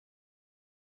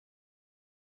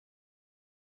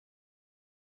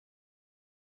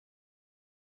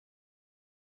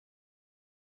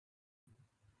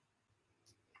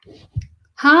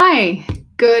Hi,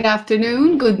 good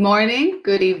afternoon, good morning,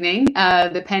 good evening,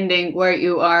 depending where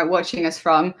you are watching us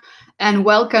from. And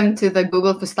welcome to the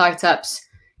Google for Startups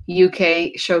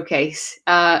UK Showcase.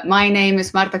 My name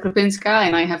is Marta Krupinska,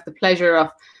 and I have the pleasure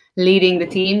of leading the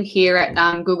team here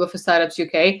at Google for Startups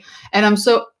UK. And I'm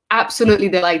so absolutely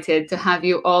delighted to have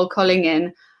you all calling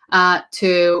in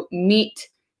to meet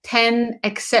 10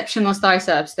 exceptional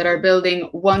startups that are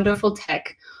building wonderful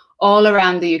tech all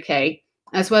around the UK,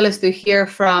 as well as to hear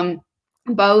from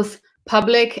both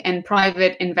public and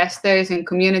private investors and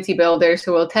community builders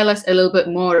who will tell us a little bit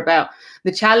more about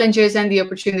the challenges and the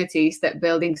opportunities that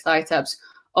building startups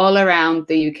all around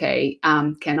the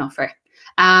UK can offer.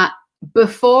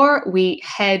 Before we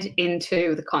head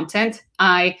into the content,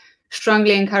 I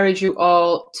strongly encourage you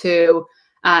all to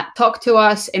talk to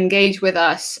us, engage with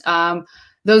us.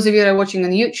 Those of you that are watching on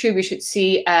YouTube, you should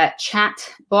see a chat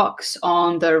box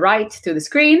on the right to the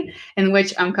screen in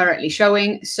which I'm currently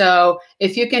showing. So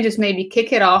if you can just maybe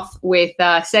kick it off with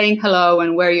saying hello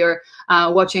and where you're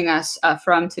watching us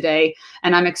from today.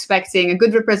 And I'm expecting a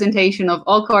good representation of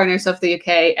all corners of the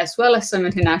UK, as well as some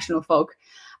international folk.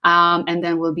 And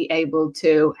then we'll be able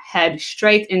to head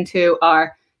straight into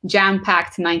our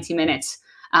jam-packed 90 minutes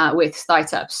with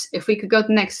startups. If we could go to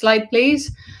the next slide,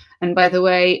 please. And by the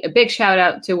way, a big shout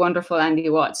out to wonderful Andy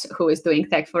Watts, who is doing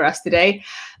tech for us today.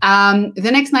 The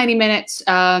next 90 minutes,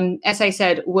 as I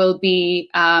said, we'll be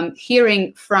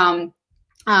hearing from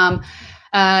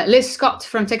Liz Scott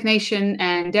from TechNation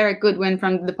and Derek Goodwin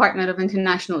from the Department of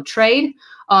International Trade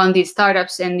on the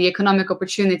startups and the economic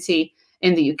opportunity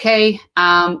in the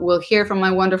UK. We'll hear from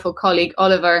my wonderful colleague,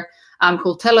 Oliver,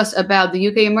 who'll tell us about the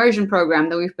UK Immersion program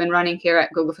that we've been running here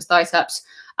at Google for Startups.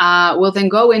 We'll then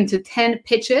go into 10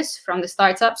 pitches from the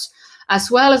startups, as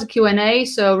well as a Q&A.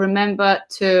 So remember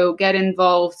to get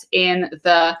involved in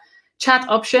the chat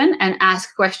option and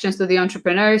ask questions to the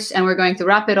entrepreneurs. And we're going to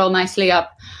wrap it all nicely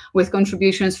up with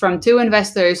contributions from 2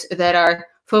 investors that are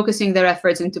focusing their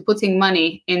efforts into putting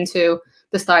money into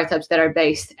the startups that are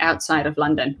based outside of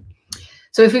London.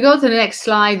 So if we go to the next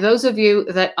slide, those of you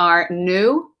that are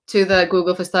new to the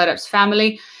Google for Startups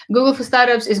family, Google for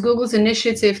Startups is Google's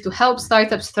initiative to help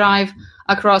startups thrive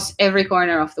across every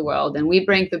corner of the world. And we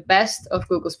bring the best of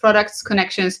Google's products,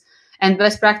 connections, and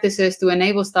best practices to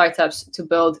enable startups to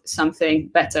build something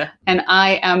better. And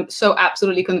I am so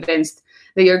absolutely convinced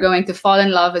that you're going to fall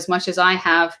in love as much as I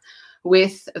have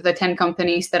with the 10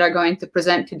 companies that are going to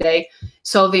present today,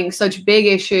 solving such big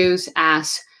issues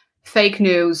as fake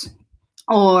news,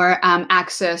 or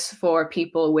access for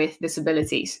people with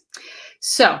disabilities.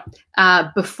 So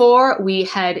before we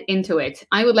head into it,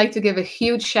 I would like to give a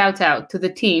huge shout out to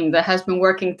the team that has been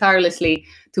working tirelessly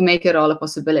to make it all a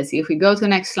possibility. If we go to the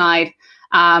next slide,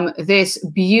 this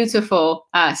beautiful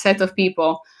set of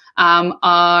people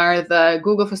are the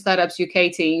Google for Startups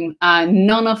UK team.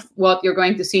 None of what you're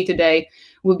going to see today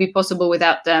would be possible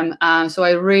without them. So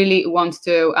I really want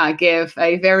to give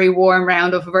a very warm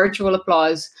round of virtual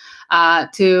applause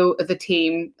to the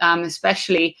team,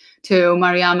 especially to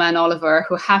Mariama and Oliver,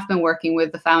 who have been working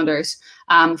with the founders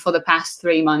for the past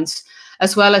 3 months,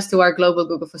 as well as to our global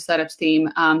Google for Startups team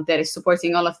that is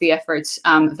supporting all of the efforts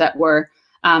that we're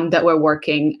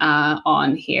working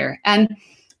on here. And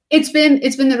it's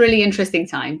been a really interesting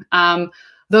time.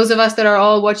 Those of us that are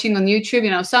all watching on YouTube, you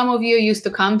know, some of you used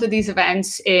to come to these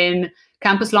events in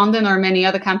Campus London or many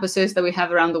other campuses that we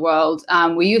have around the world.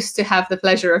 We used to have the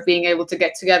pleasure of being able to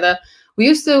get together. We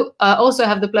used to also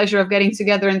have the pleasure of getting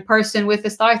together in person with the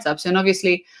startups. And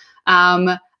obviously,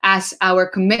 as our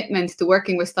commitment to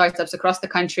working with startups across the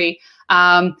country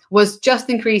was just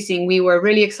increasing, we were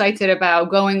really excited about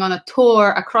going on a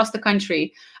tour across the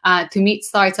country to meet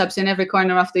startups in every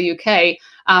corner of the UK.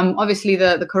 Obviously,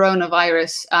 the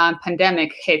coronavirus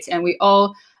pandemic hit, and we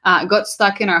all got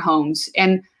stuck in our homes.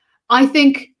 And I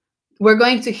think we're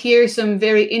going to hear some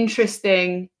very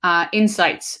interesting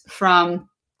insights from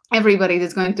everybody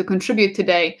that's going to contribute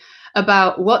today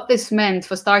about what this meant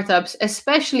for startups,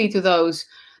 especially to those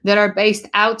that are based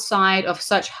outside of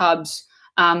such hubs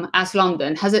as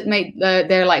London. Has it made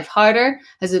their life harder?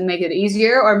 Has it made it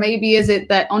easier? Or maybe is it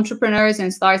that entrepreneurs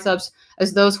and startups,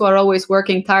 as those who are always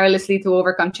working tirelessly to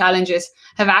overcome challenges,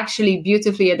 have actually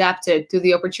beautifully adapted to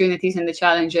the opportunities and the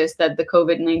challenges that the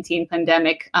COVID-19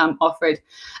 pandemic offered,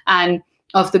 and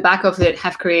off the back of it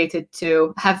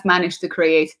have managed to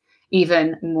create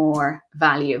even more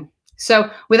value. So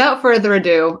without further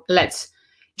ado, let's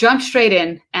jump straight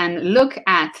in and look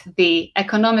at the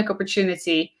economic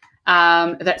opportunity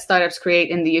that startups create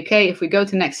in the UK. If we go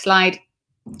to next slide,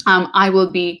 I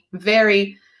will be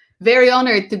very, very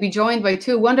honored to be joined by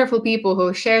two wonderful people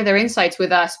who share their insights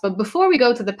with us. But before we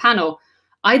go to the panel,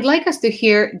 I'd like us to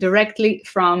hear directly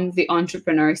from the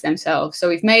entrepreneurs themselves. So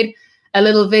we've made a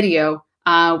little video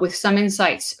with some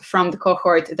insights from the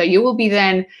cohort that you will be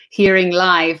then hearing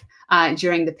live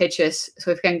during the pitches.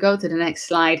 So if we can go to the next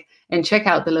slide and check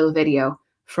out the little video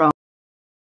from.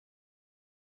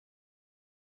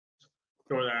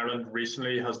 Northern Ireland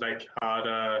recently has had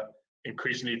a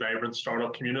increasingly vibrant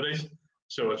startup communities.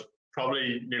 So it's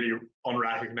probably nearly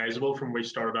unrecognizable from when we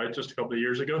started out just a couple of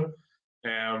years ago.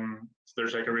 So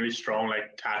there's a really strong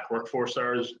tech workforce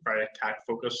there, is very tech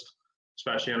focused,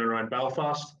 especially in and around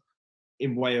Belfast.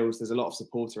 In Wales, there's a lot of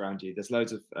support around you. There's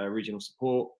loads of regional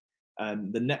support.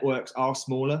 The networks are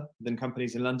smaller than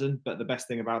companies in London, but the best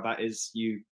thing about that is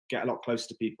you get a lot closer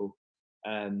to people.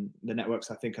 The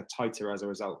networks, I think, are tighter as a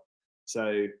result.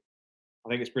 So I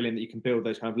think it's brilliant that you can build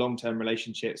those kind of long-term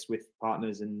relationships with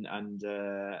partners and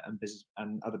business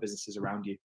and other businesses around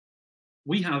you.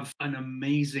 We have an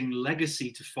amazing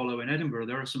legacy to follow in Edinburgh.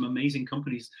 There are some amazing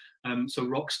companies. So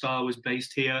Rockstar was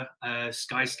based here,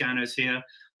 Skyscanner's here,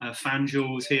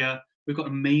 FanDuel's here. We've got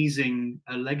amazing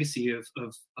legacy of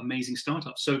amazing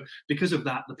startups. So because of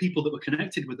that, the people that were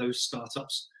connected with those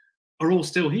startups are all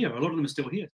still here. A lot of them are still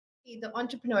here. The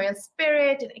entrepreneurial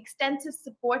spirit and extensive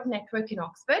support network in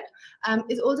Oxford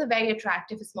is also very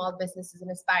attractive for small businesses and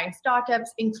aspiring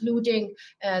startups, including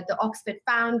the Oxford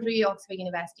Foundry, Oxford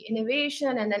University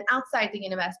Innovation, and then outside the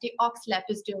university, OxLab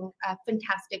is doing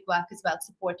fantastic work as well,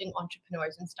 supporting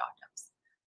entrepreneurs and startups.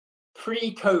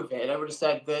 Pre-COVID, I would have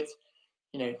said that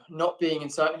not being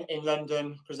in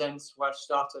London presents Welsh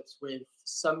startups with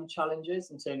some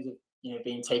challenges in terms of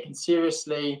being taken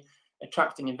seriously,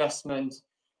 attracting investment.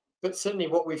 But certainly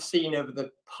what we've seen over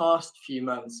the past few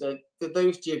months, that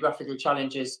those geographical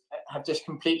challenges have just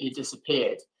completely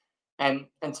disappeared. And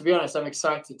to be honest, I'm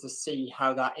excited to see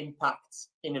how that impacts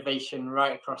innovation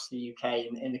right across the UK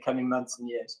in the coming months and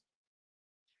years.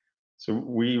 So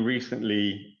we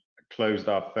recently closed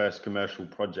our first commercial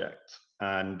project.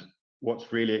 And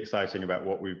what's really exciting about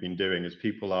what we've been doing is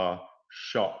people are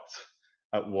shocked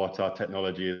at what our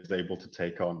technology is able to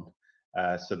take on.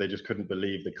 So they just couldn't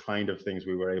believe the kind of things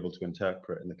we were able to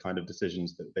interpret and the kind of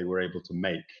decisions that they were able to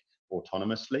make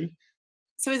autonomously.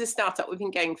 So as a startup, we've been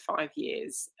going 5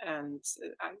 years, and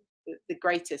the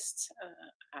greatest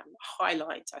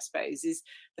highlight, I suppose, is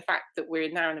the fact that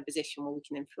we're now in a position where we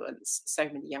can influence so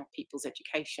many young people's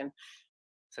education.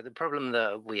 So the problem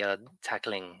that we are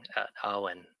tackling at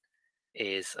Awen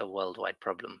is a worldwide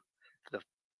problem. The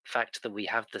fact that we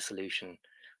have the solution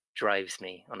drives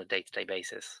me on a day-to-day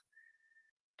basis.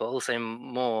 But also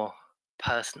more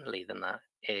personally than that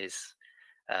is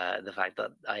the fact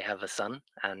that I have a son,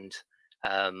 and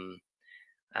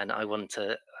I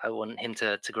want him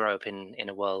to grow up in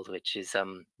a world which is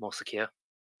more secure.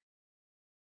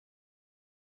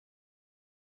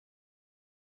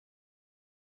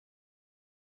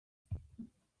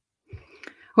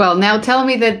 Well, now tell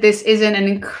me that this isn't an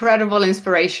incredible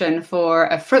inspiration for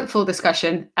a fruitful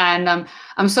discussion. And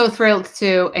I'm so thrilled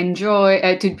to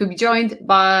be joined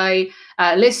by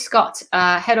Liz Scott,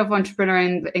 Head of Entrepreneur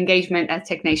Engagement at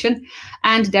TechNation,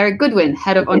 and Derek Goodwin,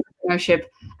 Head of Entrepreneurship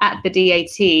at the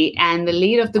DAT and the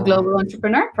lead of the Global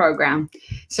Entrepreneur Program.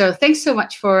 So thanks so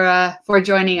much for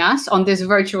joining us on this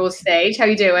virtual stage. How are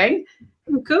you doing?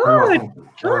 Good.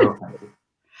 Good.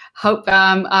 Hope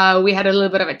we had a little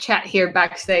bit of a chat here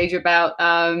backstage about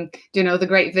the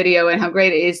great video and how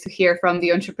great it is to hear from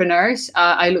the entrepreneurs.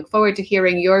 I look forward to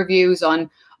hearing your views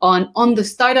on the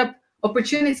startup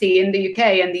opportunity in the UK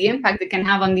and the impact it can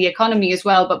have on the economy as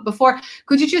well. But before,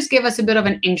 could you just give us a bit of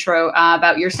an intro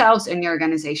about yourselves and your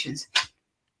organizations?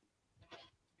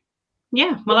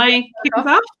 Yeah, well, I kick us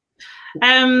off.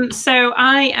 So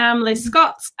I am Liz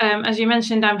Scott. As you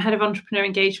mentioned, I'm Head of Entrepreneur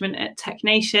Engagement at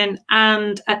TechNation.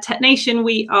 And at TechNation,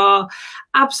 we are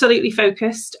absolutely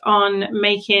focused on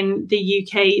making the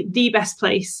UK the best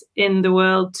place in the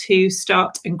world to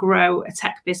start and grow a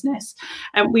tech business.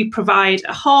 And we provide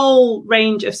a whole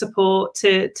range of support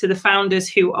to the founders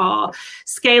who are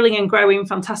scaling and growing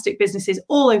fantastic businesses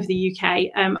all over the UK.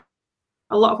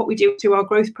 A lot of what we do through our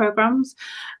growth programs.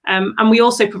 And we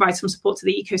also provide some support to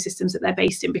the ecosystems that they're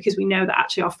based in, because we know that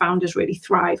actually our founders really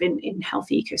thrive in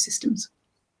healthy ecosystems.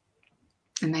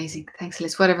 Amazing. Thanks,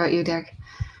 Liz. What about you, Derek?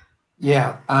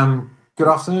 Yeah. Good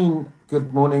afternoon,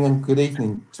 good morning, and good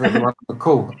evening to everyone on the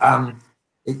call.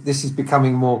 This is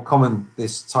becoming more common,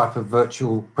 this type of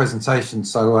virtual presentation.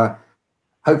 So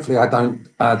hopefully I don't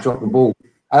drop the ball.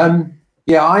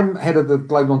 Yeah, I'm head of the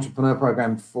Global Entrepreneur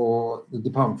Program for the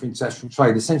Department for International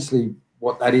Trade. Essentially,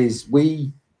 what that is,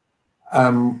 we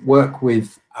work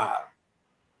with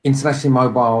internationally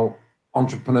mobile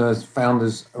entrepreneurs,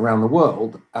 founders around the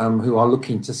world who are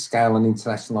looking to scale and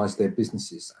internationalize their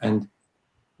businesses. And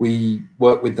we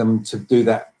work with them to do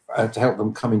that, to help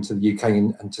them come into the UK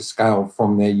and to scale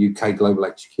from their UK global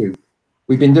HQ.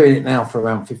 We've been doing it now for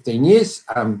around 15 years.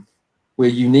 We're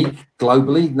unique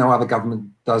globally. No other government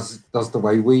does the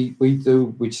way we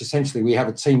do, which essentially we have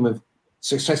a team of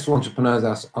successful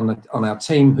entrepreneurs on our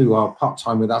team who are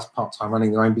part-time with us, part-time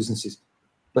running their own businesses.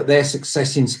 But their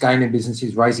success in scaling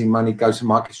businesses, raising money,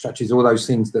 go-to-market strategies, all those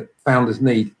things that founders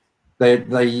need, they're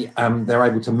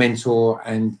able to mentor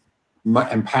and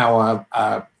empower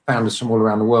founders from all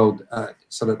around the world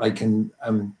so that they can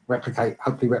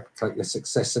hopefully replicate their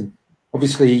success. And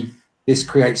obviously, this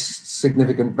creates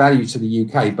significant value to the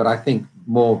UK. But I think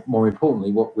more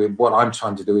importantly, what I'm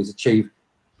trying to do is achieve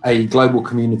a global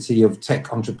community of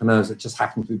tech entrepreneurs that just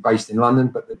happen to be based in London,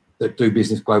 but that do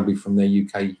business globally from their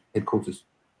UK headquarters.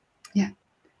 Yeah,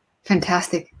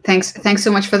 fantastic. Thanks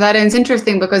so much for that. And it's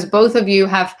interesting because both of you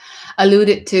have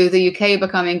alluded to the UK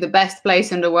becoming the best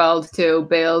place in the world to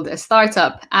build a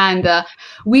startup, and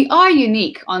we are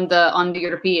unique on the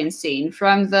European scene.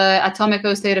 From the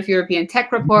Atomico State of European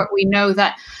Tech Report, we know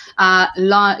that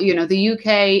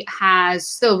the UK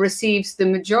still receives the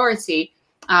majority.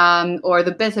 Or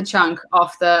the bigger chunk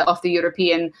of the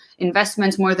European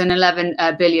investments, more than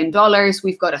 $11 billion.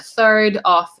 We've got a third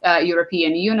of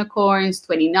European unicorns,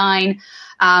 29.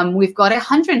 We've got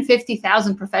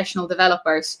 150,000 professional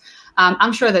developers.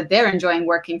 I'm sure that they're enjoying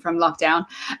working from lockdown.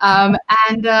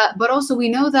 But also we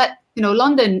know that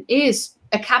London is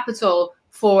a capital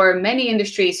for many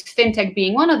industries, fintech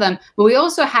being one of them. But we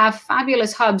also have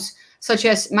fabulous hubs such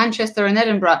as Manchester and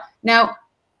Edinburgh. Now,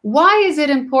 why is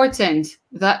it important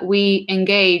that we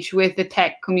engage with the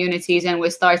tech communities and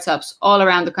with startups all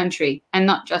around the country and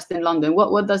not just in London?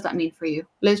 What does that mean for you?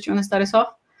 Liz, do you want to start us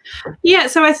off? Yeah,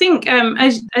 so I think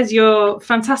as your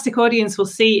fantastic audience will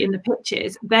see in the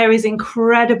pictures, there is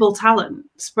incredible talent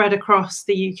spread across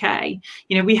the UK.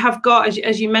 We have got,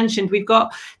 as you mentioned, we've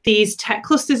got these tech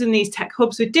clusters and these tech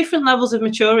hubs with different levels of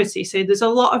maturity. So there's a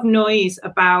lot of noise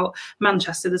about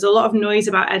Manchester, there's a lot of noise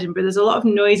about Edinburgh, there's a lot of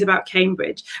noise about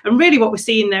Cambridge. And really what we're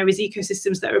seeing there is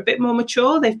ecosystems that are a bit more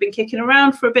mature. They've been kicking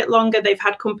around for a bit longer. They've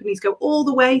had companies go all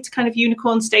the way to kind of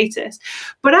unicorn status.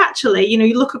 But actually,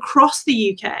 you look across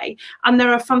the UK, and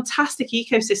there are fantastic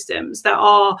ecosystems that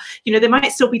are, they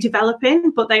might still be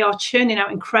developing, but they are churning out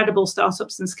incredible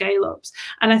startups and scale-ups.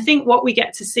 And I think what we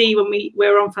get to see when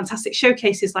we're on fantastic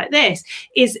showcases like this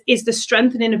is the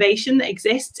strength and innovation that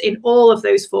exists in all of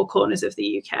those four corners of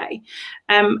the UK.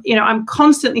 I'm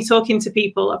constantly talking to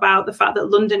people about the fact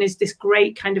that London is this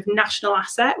great kind of national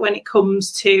asset when it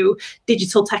comes to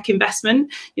digital tech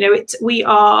investment.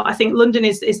 I think London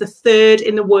is the third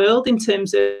in the world in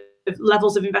terms of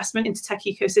levels of investment into tech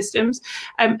ecosystems.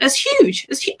 It's huge.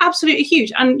 It's absolutely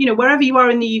huge. And wherever you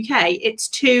are in the UK, it's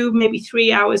 2, maybe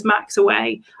 3 hours max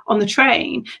away on the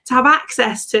train to have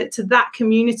access to that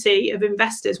community of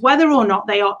investors, whether or not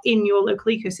they are in your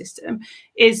local ecosystem,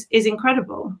 is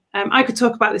incredible. I could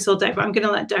talk about this all day, but I'm going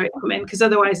to let Derek come in because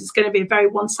otherwise it's going to be a very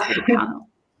one-sided panel.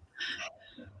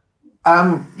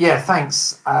 Yeah,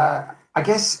 thanks. I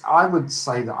guess I would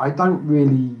say that I don't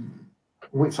really.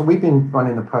 So we've been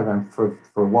running the program for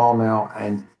a while now,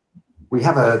 and we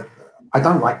have I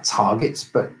don't like targets,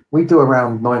 but we do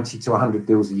around 90 to 100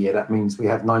 deals a year. That means we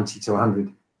have 90 to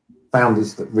 100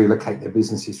 founders that relocate their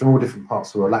businesses from all different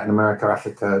parts of the world: Latin America,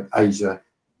 Africa, Asia,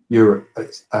 Europe,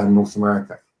 and North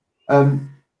America.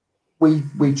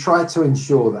 We try to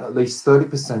ensure that at least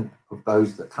 30% of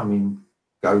those that come in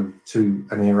go to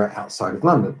an area outside of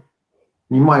London.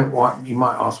 You might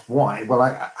ask why. Well,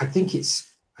 I think it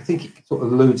sort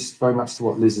of alludes very much to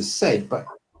what Liz has said, but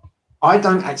I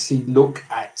don't actually look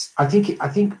at. I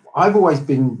think I've always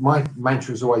been, my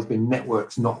mantra has always been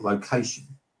networks, not location.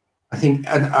 I think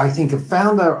a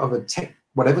founder of a tech,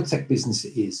 whatever tech business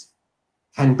it is,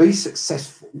 can be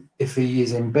successful if he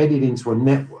is embedded into a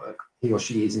network. He or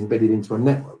she is embedded into a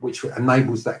network which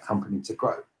enables that company to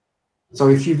grow. So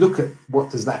if you look at what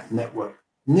does that network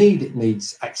need, it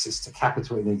needs access to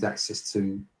capital, it needs access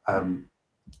to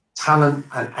talent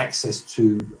and access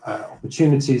to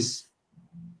opportunities.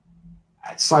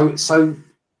 So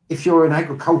if you're an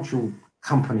agricultural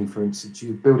company, for instance,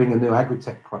 you're building a new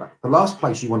agri-tech product, the last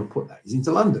place you want to put that is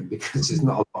into London, because there's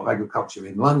not a lot of agriculture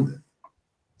in London.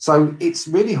 So it's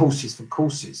really horses for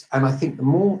courses. And I think the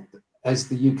more as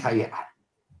the UK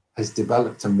has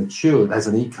developed and matured as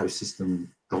an ecosystem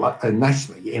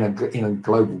nationally in a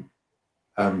global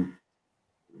and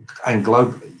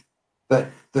globally, that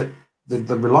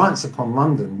the reliance upon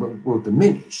London will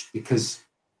diminish, because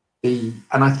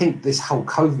and I think this whole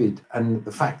COVID and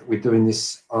the fact that we're doing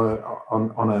this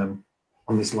on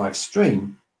this live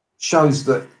stream shows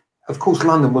that, of course,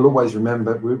 London will always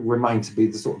remain to be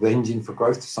the sort of engine for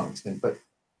growth to some extent, but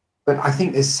I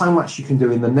think there's so much you can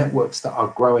do in the networks that are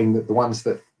growing, that the ones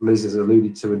that Liz has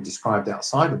alluded to and described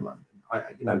outside of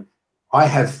London. I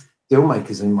have deal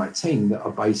makers in my team that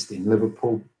are based in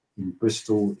Liverpool, in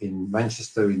Bristol, in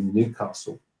Manchester, in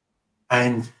Newcastle,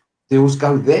 and deals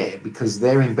go there because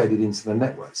they're embedded into the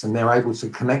networks and they're able to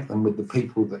connect them with the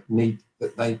people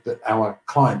that our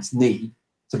clients need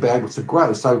to be able to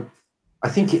grow. So I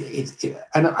think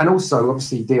and also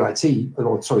obviously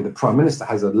the Prime Minister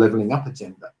has a levelling up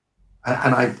agenda,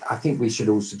 and I think we should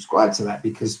all subscribe to that,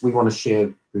 because we want to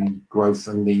share the growth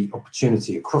and the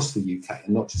opportunity across the UK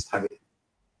and not just have it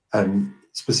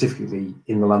specifically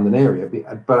in the London area.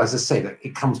 But as I said,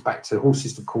 it comes back to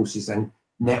horses for courses and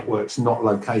networks, not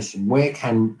location. Where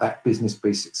can that business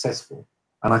be successful?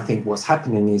 And I think what's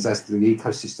happening is, as the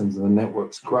ecosystems and the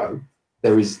networks grow,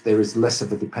 there is less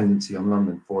of a dependency on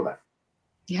London for that.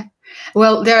 Yeah.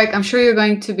 Well, Derek, I'm sure you're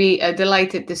going to be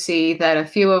delighted to see that a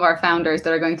few of our founders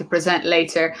that are going to present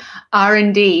later are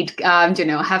indeed,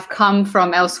 have come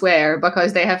from elsewhere,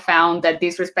 because they have found that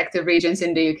these respective regions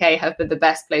in the UK have been the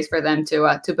best place for them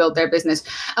to build their business.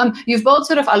 You've both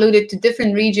sort of alluded to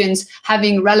different regions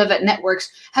having relevant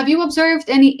networks. Have you observed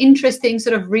any interesting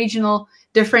sort of regional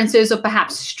differences or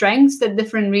perhaps strengths that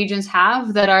different regions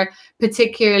have that are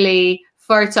particularly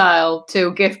fertile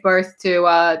to give birth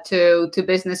to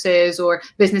businesses or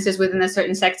businesses within a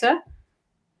certain sector?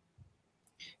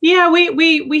 Yeah,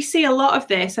 we see a lot of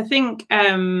this. I think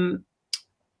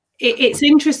it's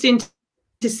interesting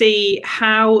to see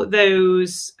how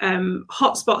those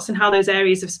hotspots and how those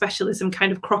areas of specialism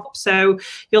kind of crop up. So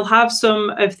you'll have some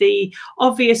of the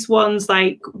obvious ones,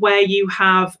 like where you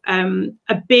have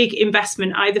a big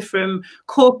investment either from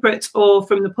corporate or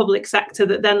from the public sector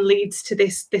that then leads to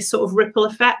this sort of ripple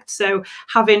effect. So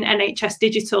having NHS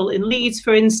Digital in Leeds,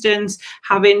 for instance,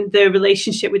 having the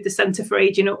relationship with the Centre for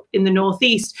Ageing in the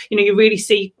Northeast, you really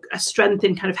see a strength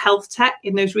in kind of health tech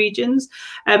in those regions.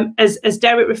 As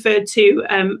Derek referred to,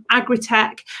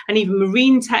 agri-tech and even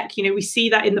marine tech, we see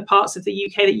that in the parts of the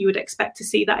UK that you would expect to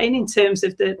see that in terms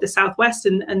of the southwest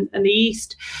and the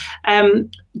east.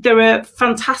 There are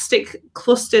fantastic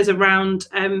clusters around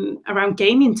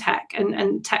gaming tech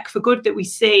and tech for good that we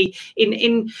see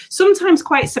in sometimes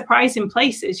quite surprising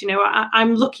places.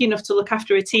 I'm lucky enough to look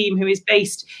after a team who is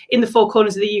based in the four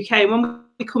corners of the UK, and when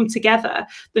we come together,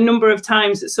 the number of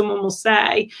times that someone will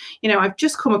say, I've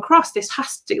just come across this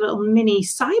fantastic little mini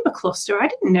cyber cluster. I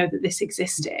didn't know that this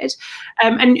existed.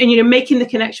 And making the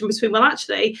connection between, well,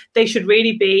 actually, they should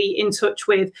really be in touch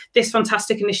with this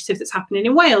fantastic initiative that's happening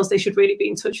in Wales. They should really be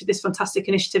in touch with this fantastic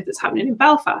initiative that's happening in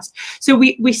Belfast. So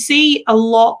we see a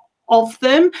lot of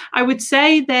them. I would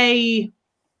say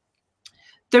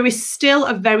there is still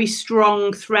a very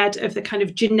strong thread of the kind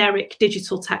of generic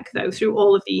digital tech, though, through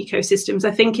all of the ecosystems.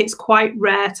 I think it's quite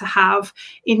rare to have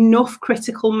enough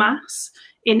critical mass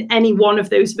in any one of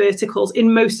those verticals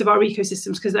in most of our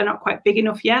ecosystems, because they're not quite big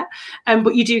enough yet.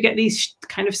 But you do get these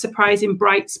kind of surprising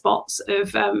bright spots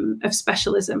of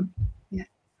specialism. Yeah,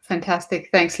 fantastic.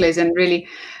 Thanks, Liz, and really,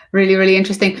 really, really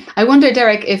interesting. I wonder,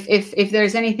 Derek, if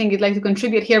there's anything you'd like to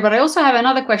contribute here, but I also have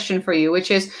another question for you,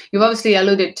 which is, you've obviously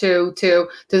alluded to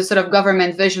the sort of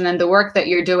government vision and the work that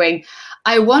you're doing.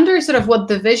 I wonder sort of what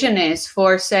the vision is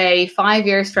for, say, 5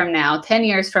 years from now, 10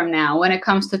 years from now, when it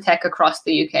comes to tech across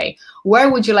the UK.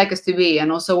 Where would you like us to be?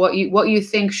 And also what you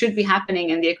think should be happening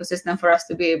in the ecosystem for us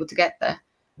to be able to get there?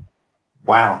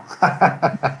 Wow.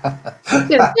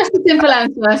 Just a simple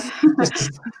answer.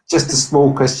 just a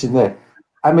small question there.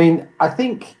 I mean, I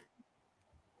think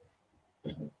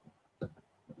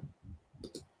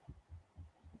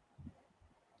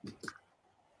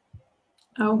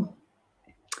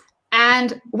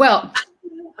and well,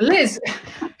 Liz,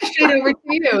 straight over to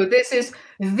you. This is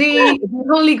the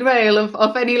holy grail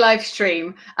of any live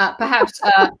stream. Perhaps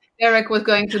Derek was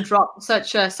going to drop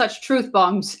such truth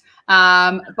bombs.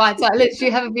 But Liz, do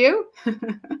you have a view?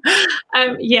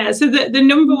 Yeah, so the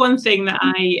number one thing that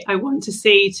I want to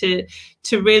see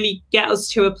to really get us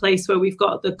to a place where we've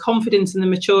got the confidence and the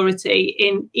maturity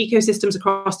in ecosystems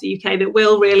across the UK that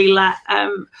will really let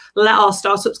our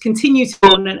startups continue to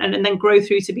run and then grow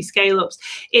through to be scale-ups.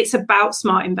 It's about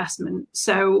smart investment.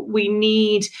 So we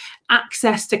need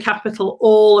access to capital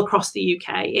all across the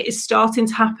UK. It is starting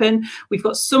to happen. We've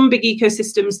got some big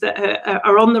ecosystems that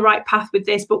are on the right path with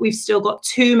this, but we've still got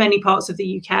too many parts of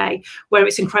the UK where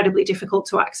it's incredibly difficult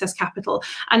to access capital.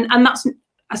 And that's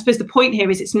I suppose the point here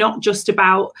is it's not just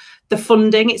about the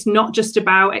funding. It's not just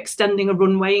about extending a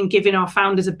runway and giving our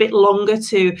founders a bit longer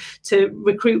to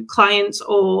recruit clients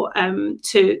or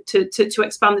to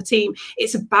expand the team.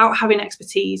 It's about having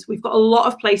expertise. We've got a lot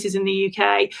of places in the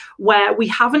UK where we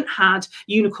haven't had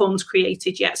unicorns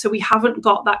created yet. So we haven't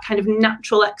got that kind of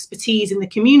natural expertise in the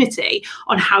community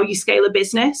on how you scale a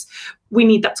business. We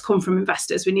need that to come from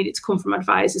investors. We need it to come from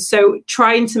advisors. So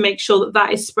trying to make sure that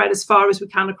that is spread as far as we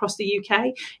can across the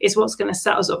UK is what's going to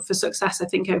set us up for success, I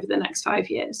think, over the next 5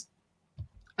 years.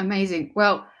 Amazing.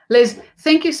 Well, Liz,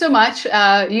 thank you so much.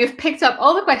 You've picked up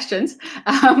all the questions.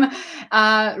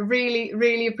 Really,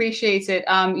 really appreciate it.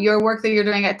 Your work that you're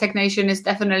doing at TechNation is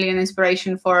definitely an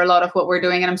inspiration for a lot of what we're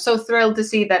doing. And I'm so thrilled to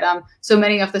see that so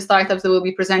many of the startups that we'll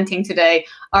be presenting today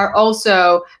are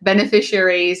also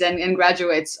beneficiaries and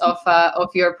graduates of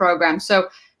your program. So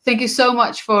thank you so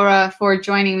much for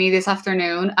joining me this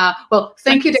afternoon. Well,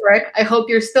 thank you, Derek. I hope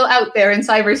you're still out there in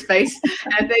cyberspace.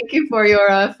 And thank you for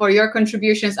your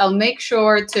contributions. I'll make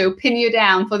sure to pin you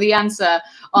down for the answer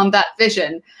on that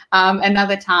vision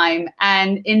another time.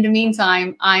 And in the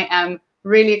meantime, I am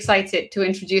really excited to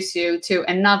introduce you to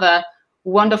another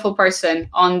wonderful person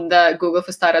on the Google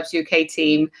for Startups UK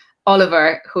team,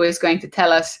 Oliver, who is going to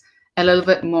tell us a little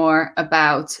bit more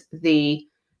about the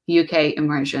UK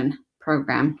Immersion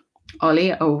program.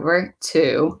 Ollie, over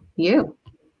to you.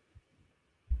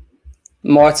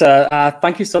 Marta,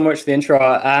 thank you so much for the intro,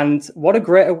 and what a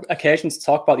great occasion to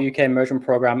talk about the UK Immersion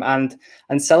program and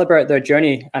celebrate their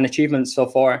journey and achievements so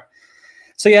far.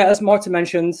 So yeah, as Marta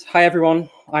mentioned, hi everyone,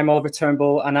 I'm Oliver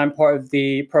Turnbull and I'm part of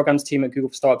the programs team at Google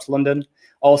for Startups London,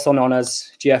 also known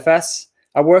as GFS.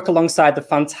 I work alongside the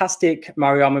fantastic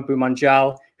Mariama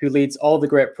Boumanjal, who leads all the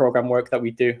great program work that we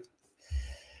do.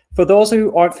 For those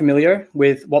who aren't familiar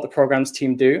with what the programs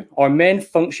team do, our main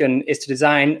function is to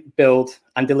design, build,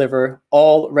 and deliver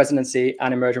all residency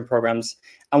and immersion programs.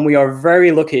 And we are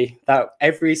very lucky that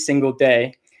every single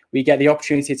day we get the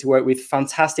opportunity to work with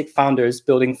fantastic founders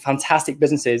building fantastic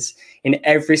businesses in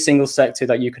every single sector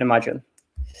that you can imagine.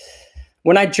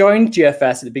 When I joined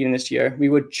GFS at the beginning of this year, we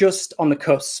were just on the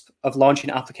cusp of launching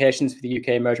applications for the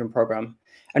UK Immersion program.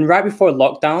 And right before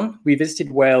lockdown, we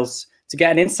visited Wales to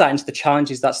get an insight into the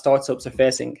challenges that startups are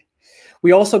facing.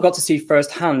 We also got to see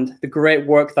firsthand the great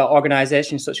work that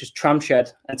organizations such as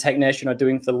Tramshed and TechNation are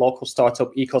doing for the local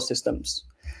startup ecosystems.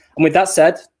 And with that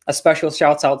said, a special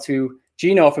shout out to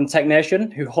Gino from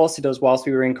TechNation, who hosted us whilst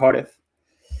we were in Cardiff.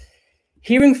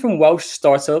 Hearing from Welsh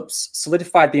startups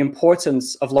solidified the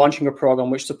importance of launching a program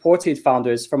which supported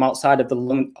founders from outside of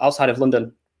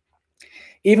London.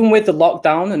 Even with the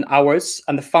lockdown and hours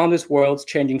and the founders' world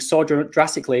changing so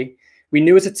drastically, we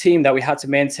knew as a team that we had to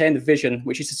maintain the vision,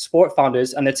 which is to support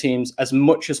founders and their teams as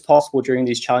much as possible during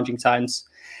these challenging times.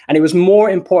 And it was more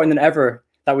important than ever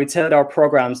that we tailored our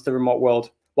programs to the remote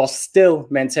world while still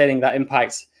maintaining that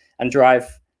impact and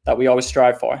drive that we always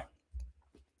strive for.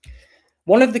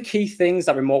 One of the key things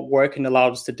that remote working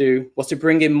allowed us to do was to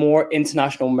bring in more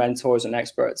international mentors and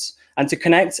experts and to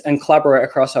connect and collaborate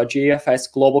across our GFS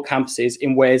global campuses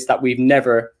in ways that we've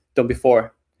never done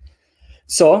before.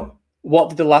 So, what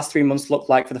did the last 3 months look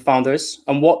like for the founders?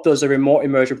 And what does a remote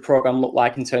immersion program look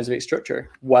like in terms of its structure?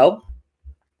 Well,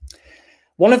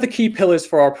 one of the key pillars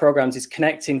for our programs is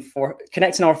connecting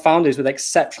our founders with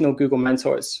exceptional Google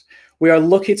mentors. We are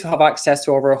lucky to have access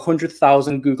to over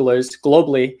 100,000 Googlers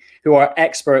globally who are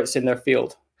experts in their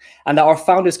field, and that our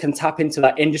founders can tap into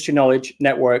that industry knowledge,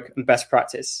 network, and best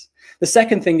practice. The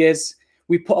second thing is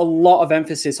we put a lot of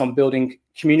emphasis on building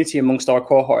community amongst our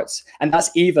cohorts, and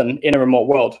that's even in a remote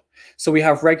world. So we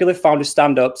have regular founder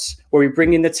stand-ups where we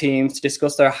bring in the teams to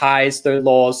discuss their highs, their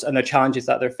lows, and their challenges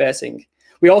that they're facing.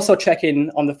 We also check in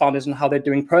on the founders and how they're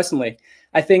doing personally.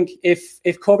 I think if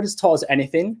COVID has taught us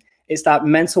anything, it's that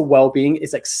mental well-being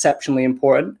is exceptionally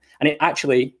important. And it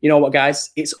actually, you know what,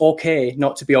 guys, it's okay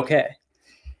not to be okay.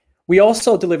 We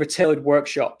also deliver tailored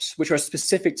workshops, which are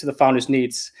specific to the founder's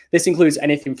needs. This includes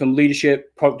anything from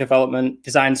leadership, product development,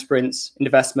 design sprints,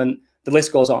 investment, the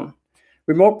list goes on.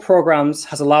 Remote programs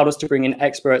has allowed us to bring in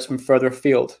experts from further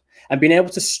afield, and being able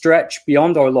to stretch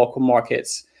beyond our local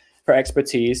markets for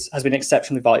expertise has been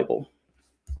exceptionally valuable.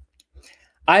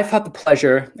 I've had the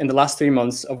pleasure in the last 3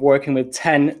 months of working with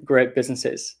 10 great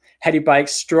businesses, headed by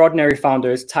extraordinary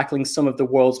founders tackling some of the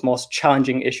world's most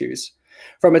challenging issues.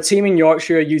 From a team in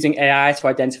Yorkshire using AI to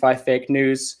identify fake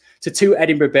news, to 2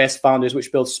 Edinburgh-based founders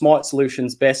which build smart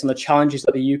solutions based on the challenges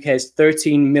that the UK's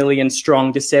 13 million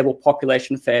strong disabled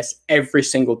population face every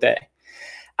single day.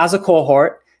 As a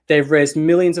cohort, they've raised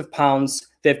millions of pounds,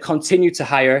 they've continued to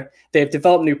hire, they've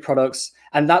developed new products,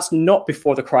 and that's not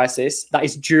before the crisis, that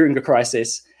is during the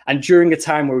crisis. and during a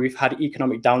time where we've had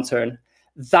economic downturn.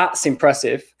 That's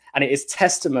impressive, and it is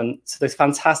testament to the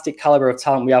fantastic caliber of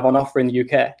talent we have on offer in the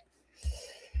UK.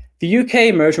 The UK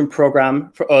Immersion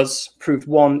programme for us proved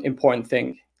one important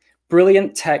thing.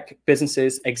 Brilliant tech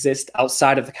businesses exist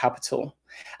outside of the capital,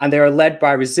 and they are led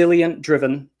by resilient,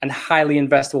 driven, and highly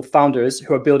investable founders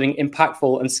who are building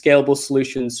impactful and scalable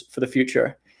solutions for the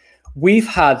future. We've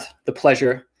had the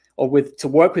pleasure to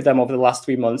work with them over the last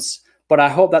 3 months, but I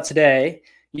hope that today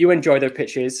you enjoy their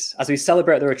pitches as we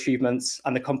celebrate their achievements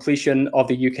and the completion of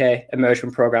the UK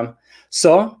Immersion programme.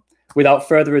 So, without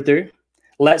further ado,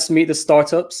 let's meet the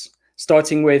startups,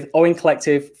 starting with Awen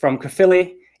Collective from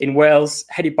Caerphilly in Wales,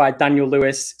 headed by Daniel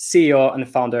Lewis, CEO and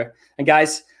founder. And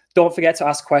guys, don't forget to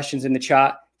ask questions in the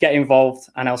chat, get involved,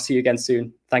 and I'll see you again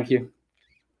soon. Thank you.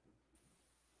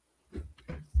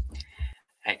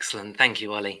 Excellent, thank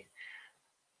you, Ollie.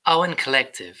 Awen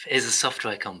Collective is a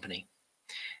software company,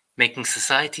 making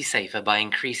society safer by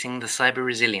increasing the cyber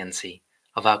resiliency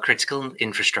of our critical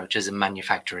infrastructures and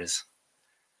manufacturers.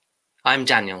 I'm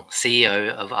Daniel, CEO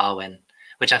of Awen,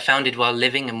 which I founded while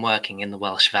living and working in the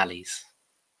Welsh Valleys.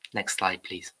 Next slide,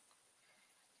 please.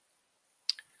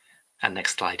 And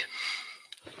next slide.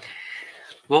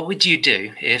 What would you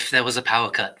do if there was a power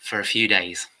cut for a few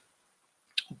days?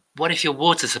 What if your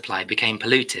water supply became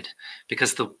polluted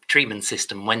because the treatment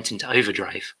system went into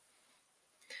overdrive?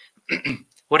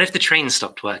 What if the train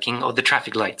stopped working or the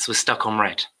traffic lights were stuck on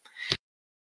red?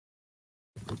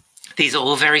 These are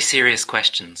all very serious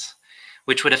questions,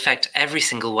 which would affect every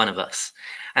single one of us,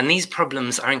 and these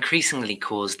problems are increasingly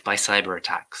caused by cyber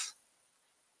attacks.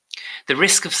 The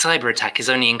risk of cyber attack is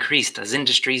only increased as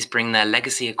industries bring their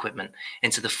legacy equipment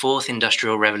into the fourth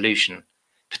industrial revolution,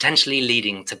 potentially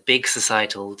leading to big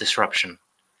societal disruption.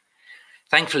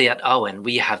 Thankfully at Awen,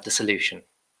 we have the solution.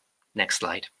 Next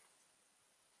slide.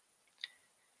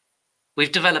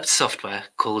 We've developed software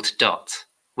called DOT,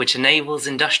 which enables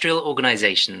industrial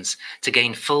organizations to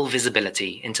gain full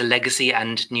visibility into legacy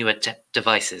and newer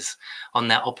devices on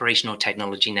their operational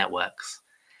technology networks,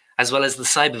 as well as the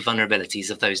cyber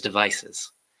vulnerabilities of those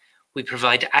devices. We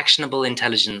provide actionable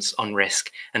intelligence on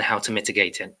risk and how to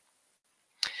mitigate it.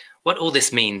 What all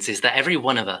this means is that every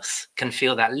one of us can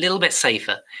feel that little bit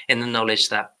safer in the knowledge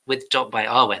that with DOT by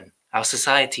Awen, our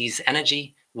society's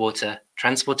energy, water,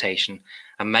 transportation,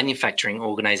 and manufacturing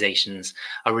organizations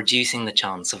are reducing the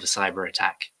chance of a cyber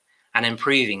attack and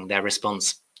improving their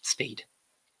response speed.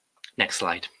 Next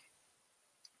slide.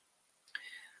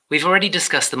 We've already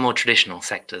discussed the more traditional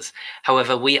sectors.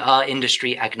 However, we are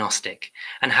industry agnostic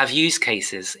and have use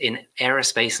cases in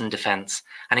aerospace and defense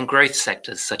and in growth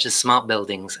sectors such as smart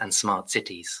buildings and smart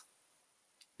cities.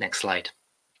 Next slide.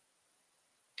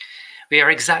 We are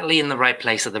exactly in the right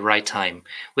place at the right time,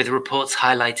 with reports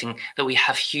highlighting that we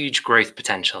have huge growth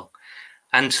potential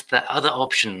and that other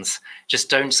options just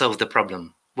don't solve the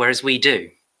problem, whereas we do.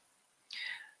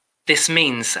 This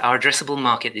means our addressable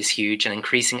market is huge and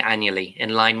increasing annually in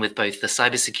line with both the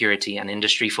cybersecurity and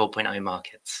Industry 4.0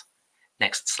 markets.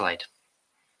 Next slide.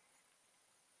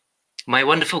 My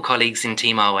wonderful colleagues in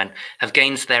Team Awen have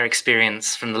gained their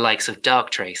experience from the likes of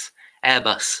Darktrace,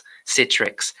 Airbus,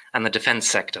 Citrix, and the defense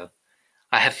sector.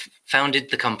 I have founded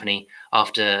the company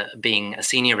after being a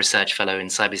senior research fellow in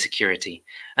cybersecurity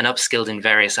and upskilled in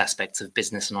various aspects of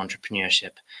business and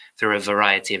entrepreneurship through a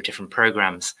variety of different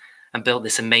programs, and built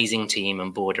this amazing team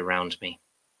and board around me.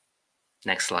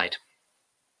 Next slide.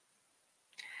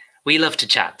 We love to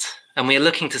chat, and we are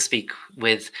looking to speak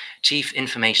with Chief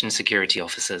Information Security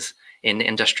Officers in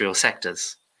industrial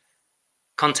sectors.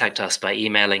 Contact us by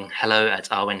emailing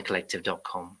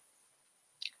hello@awencollective.com.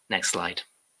 Next slide.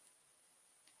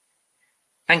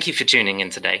 Thank you for tuning in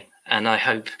today, and I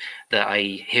hope that I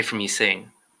hear from you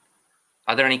soon.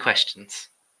 Are there any questions?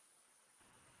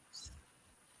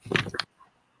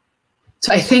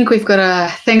 So I think we've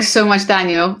got thanks so much,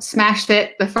 Daniel. Smashed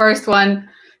it, the first one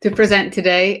to present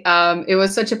today. It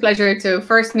was such a pleasure to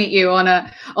first meet you on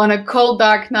a cold,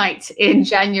 dark night in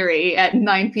January at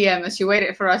 9 p.m. as you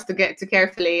waited for us to get to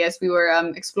Caerphilly as we were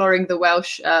exploring the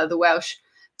Welsh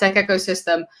tech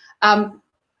ecosystem.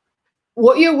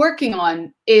 What you're working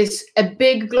on is a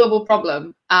big global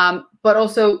problem, but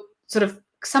also sort of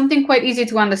something quite easy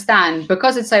to understand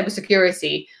because it's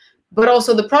cybersecurity. But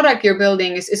also the product you're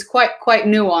building is quite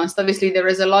nuanced. Obviously, there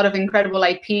is a lot of incredible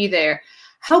IP there.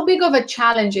 How big of a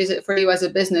challenge is it for you as a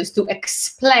business to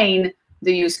explain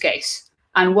the use case?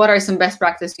 And what are some best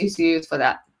practices you use for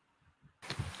that?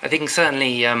 I think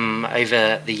certainly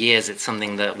over the years, it's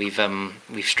something that we've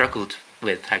struggled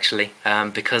with actually,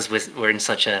 because we're in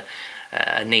such a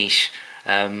niche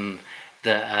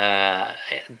that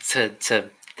to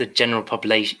the general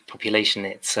population,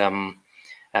 it's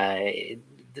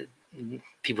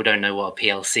people don't know what a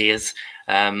PLC is,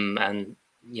 and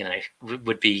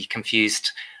would be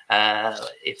confused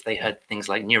if they heard things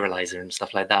like neuralizer and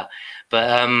stuff like that.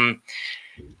 But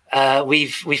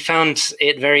we've found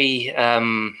it very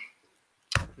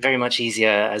much easier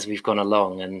as we've gone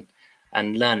along,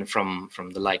 and learn from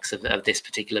the likes of this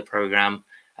particular program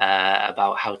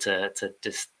about how to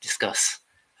discuss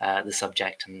the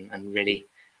subject and really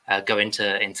go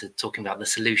into talking about the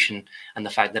solution and the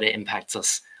fact that it impacts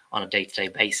us on a day-to-day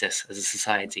basis as a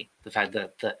society. The fact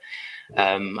that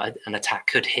an attack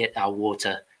could hit our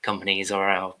water companies or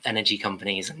our energy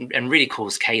companies and really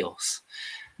cause chaos.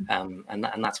 And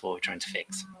that's what we're trying to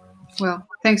fix. Well,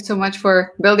 thanks so much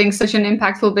for building such an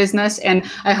impactful business. And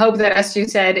I hope that, as you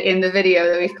said in the video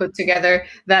that we've put together,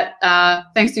 that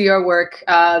thanks to your work,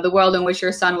 the world in which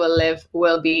your son will live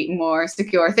will be more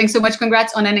secure. Thanks so much.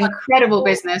 Congrats on an incredible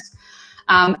business.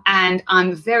 And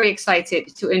I'm very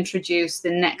excited to introduce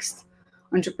the next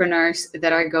entrepreneurs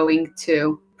that are going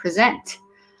to present.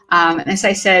 As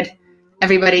I said,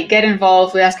 everybody get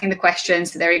involved with asking the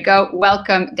questions. There you go.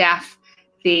 Welcome, Daph,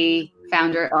 the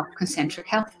founder of Concentric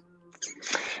Health.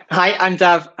 Hi, I'm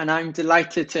Dav, and I'm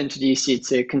delighted to introduce you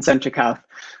to Concentric Health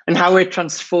and how we're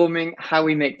transforming how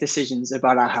we make decisions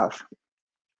about our health.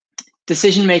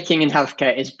 Decision-making in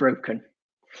healthcare is broken.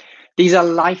 These are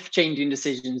life-changing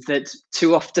decisions that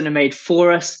too often are made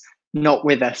for us, not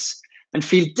with us, and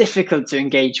feel difficult to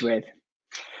engage with.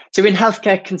 So in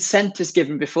healthcare, consent is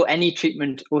given before any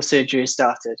treatment or surgery is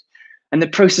started, and the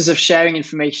process of sharing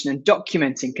information and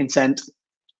documenting consent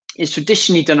is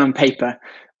traditionally done on paper,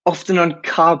 often on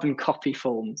carbon copy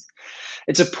forms.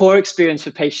 It's a poor experience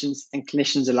for patients and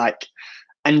clinicians alike,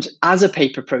 and as a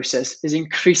paper process is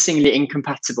increasingly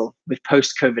incompatible with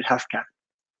post-COVID healthcare.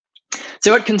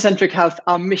 So at Concentric Health,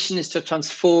 our mission is to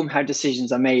transform how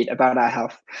decisions are made about our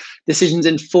health, decisions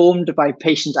informed by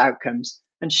patient outcomes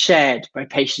and shared by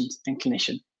patient and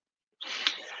clinician.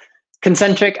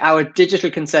 Concentric, our digital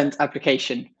consent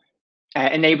application,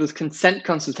 enables consent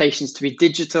consultations to be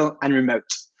digital and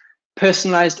remote.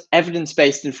 Personalized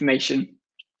evidence-based information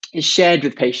is shared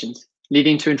with patients,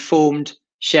 leading to informed,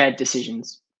 shared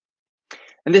decisions.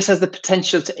 And this has the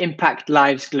potential to impact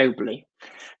lives globally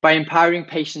by empowering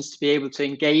patients to be able to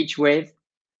engage with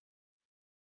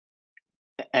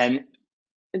and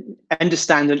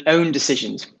understand and own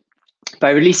decisions,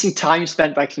 by releasing time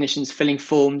spent by clinicians filling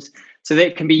forms so that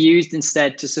it can be used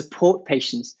instead to support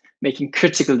patients making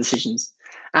critical decisions,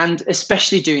 and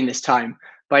especially during this time,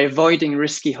 by avoiding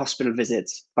risky hospital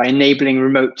visits, by enabling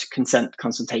remote consent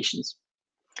consultations.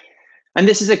 And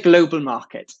this is a global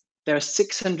market. There are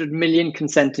 600 million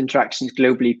consent interactions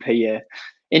globally per year,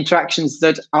 interactions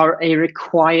that are a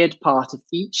required part of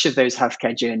each of those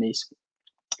healthcare journeys.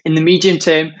 In the medium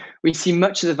term, we see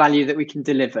much of the value that we can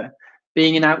deliver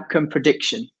being an outcome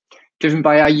prediction, driven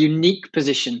by our unique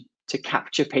position to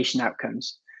capture patient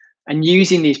outcomes, and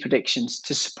using these predictions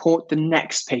to support the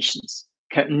next patients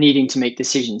needing to make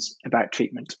decisions about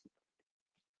treatment.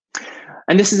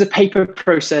 And this is a paper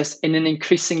process in an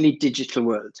increasingly digital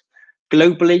world,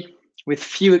 globally, with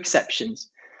few exceptions,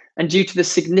 and due to the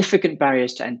significant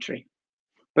barriers to entry,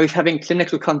 both having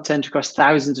clinical content across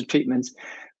thousands of treatments,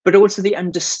 but also the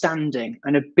understanding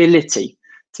and ability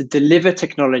to deliver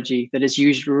technology that is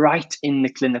used right in the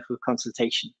clinical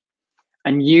consultation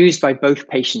and used by both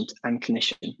patient and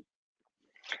clinician.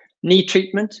 Need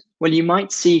treatment? Well, you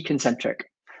might see Concentric.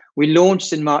 We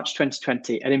launched in March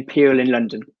 2020 at Imperial in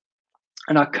London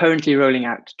and are currently rolling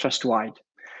out trust-wide.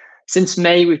 Since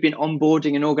May, we've been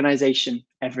onboarding an organization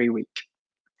every week.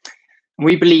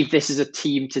 We believe this is a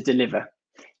team to deliver.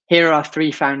 Here are our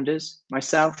three founders,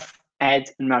 myself, Ed,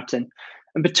 and Martin.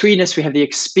 And between us, we have the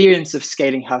experience of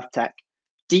scaling health tech,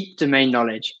 deep domain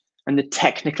knowledge, and the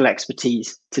technical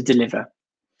expertise to deliver.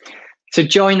 So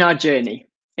join our journey.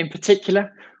 In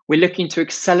particular, we're looking to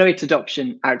accelerate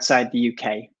adoption outside the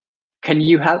UK. Can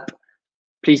you help?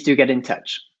 Please do get in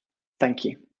touch. Thank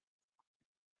you.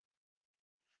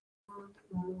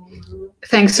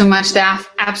 Thanks so much,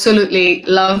 Daph. Absolutely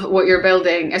love what you're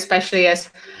building, especially as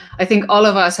I think all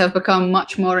of us have become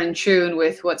much more in tune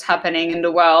with what's happening in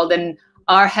the world and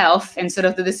our health and sort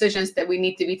of the decisions that we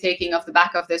need to be taking off the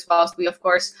back of this, whilst we, of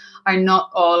course, are not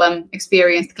all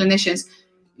experienced clinicians.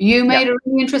 You made a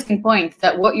really interesting point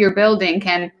that what you're building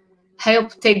can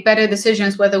help take better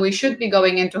decisions whether we should be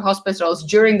going into hospitals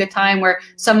during the time where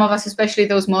some of us, especially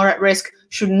those more at risk,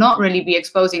 should not really be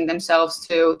exposing themselves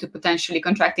to potentially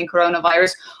contracting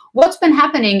coronavirus. What's been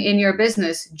happening in your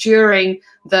business during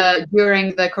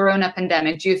the corona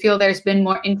pandemic? Do you feel there's been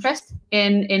more interest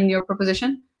in your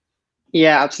proposition?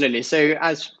 Yeah, absolutely. So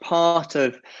as part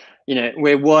of,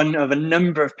 we're one of a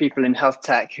number of people in health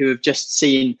tech who have just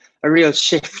seen a real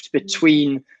shift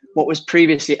between what was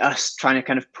previously us trying to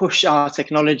kind of push our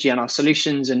technology and our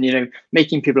solutions and,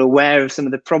 making people aware of some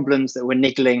of the problems that we're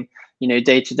niggling,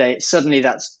 day to day. Suddenly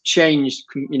that's changed,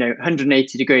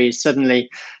 180 degrees. Suddenly,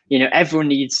 everyone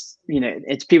needs,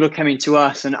 it's people coming to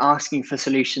us and asking for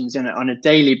solutions on a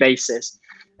daily basis.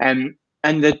 And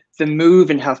the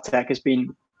move in health tech has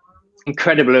been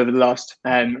incredible over the last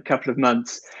couple of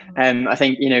months. I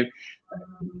think,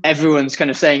 everyone's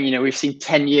kind of saying, we've seen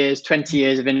 10 years, 20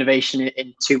 years of innovation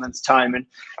in 2 months' time.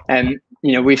 And,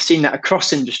 we've seen that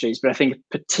across industries, but I think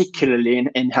particularly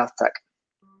in health tech.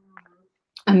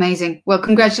 Amazing. Well,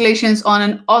 congratulations on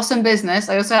an awesome business.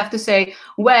 I also have to say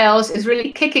Wales is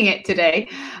really kicking it today.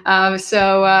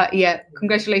 Yeah,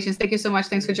 congratulations. Thank you so much.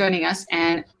 Thanks for joining us,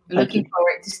 and looking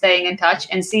forward to staying in touch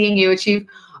and seeing you achieve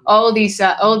all these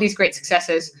great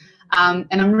successes. And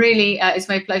I'm really, it's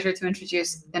my pleasure to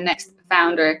introduce the next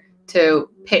founder to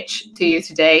pitch to you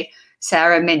today,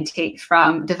 Sarah Minty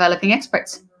from Developing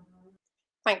Experts.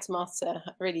 Thanks, Martha.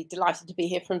 Really delighted to be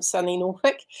here from sunny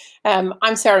Norfolk.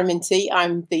 I'm Sarah Minty.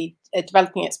 I'm the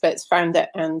Developing Experts founder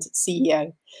and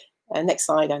CEO. Next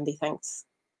slide, Andy, thanks.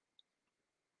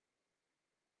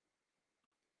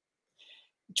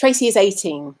 Tracy is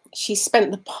 18. She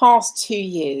spent the past 2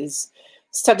 years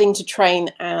studying to train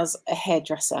as a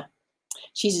hairdresser.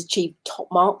 She's achieved top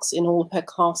marks in all of her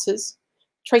classes.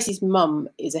 Tracy's mum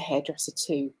is a hairdresser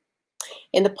too.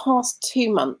 In the past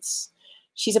 2 months,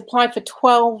 she's applied for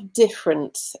 12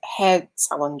 different hair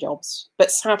salon jobs,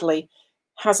 but sadly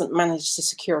hasn't managed to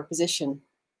secure a position.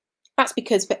 That's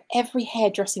because for every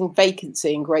hairdressing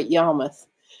vacancy in Great Yarmouth,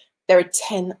 there are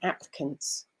 10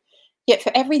 applicants. Yet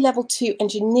for every level 2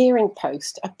 engineering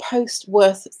post, a post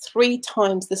worth 3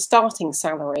 times the starting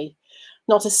salary,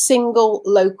 not a single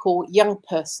local young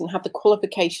person had the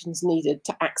qualifications needed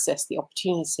to access the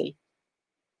opportunity.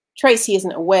 Tracy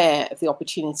isn't aware of the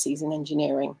opportunities in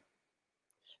engineering.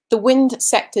 The wind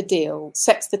sector deal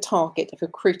sets the target of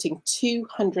recruiting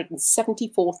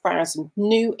 274,000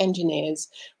 new engineers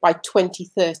by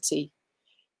 2030.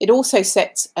 It also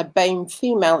sets a BAME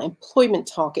female employment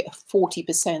target of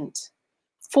 40%.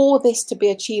 For this to be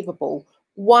achievable,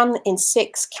 1 in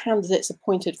 6 candidates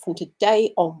appointed from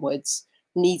today onwards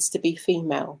needs to be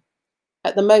female.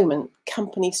 At the moment,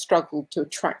 companies struggle to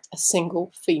attract a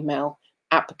single female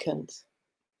applicant.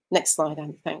 Next slide,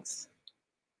 Andy, thanks.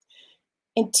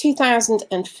 In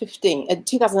 2019,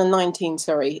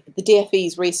 the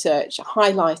DFE's research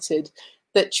highlighted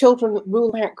that children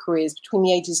rule out careers between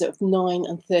the ages of 9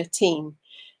 and 13,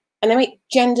 and they make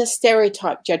gender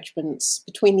stereotype judgments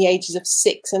between the ages of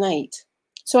 6 and 8.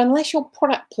 So unless you're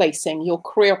product placing your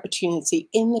career opportunity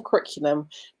in the curriculum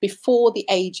before the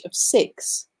age of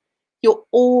 6, you're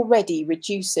already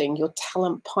reducing your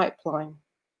talent pipeline.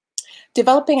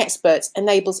 Developing Experts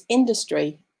enables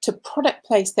industry to product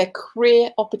place their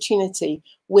career opportunity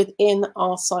within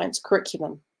our science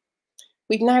curriculum.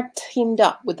 We've now teamed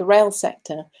up with the rail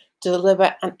sector to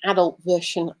deliver an adult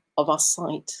version of our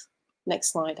site.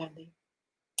 Next slide, Andy.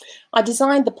 I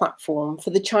designed the platform for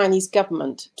the Chinese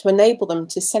government to enable them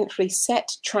to centrally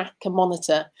set, track and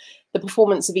monitor the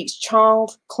performance of each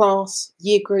child, class,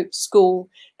 year group, school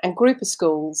and group of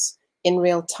schools in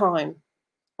real time.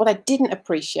 What I didn't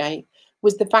appreciate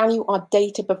was the value our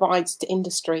data provides to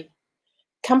industry.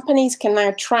 Companies can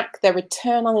now track their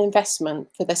return on investment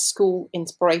for their school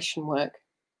inspiration work.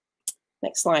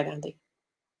 Next slide, Andy.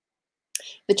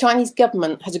 The Chinese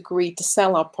government has agreed to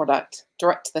sell our product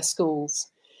direct to their schools.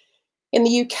 In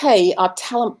the UK, our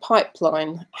talent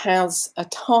pipeline has a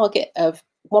target of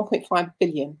 1.5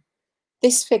 billion.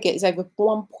 This figure is over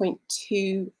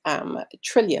 1.2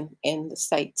 trillion in the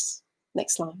States.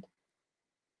 Next slide.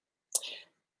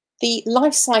 The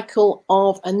life cycle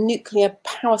of a nuclear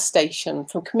power station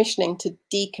from commissioning to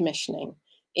decommissioning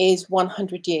is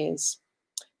 100 years.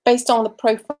 Based on the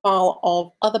profile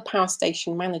of other power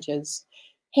station managers,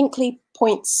 Hinkley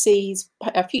Point C's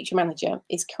future manager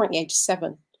is currently age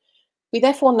 7. We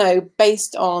therefore know,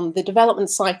 based on the development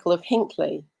cycle of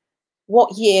Hinkley,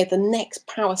 what year the next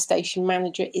power station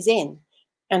manager is in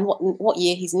and what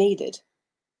year he's needed.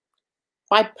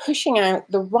 By pushing out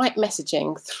the right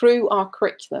messaging through our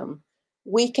curriculum,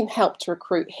 we can help to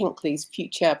recruit Hinkley's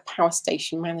future power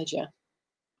station manager.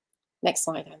 Next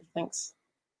slide, Andy, thanks.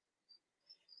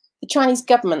 The Chinese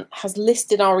government has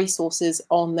listed our resources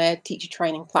on their teacher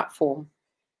training platform.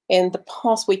 In the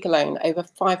past week alone, over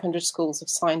 500 schools have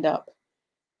signed up.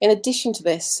 In addition to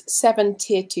this, 7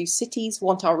 Tier 2 cities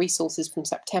want our resources from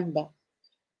September.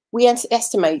 We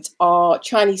estimate our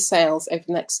Chinese sales over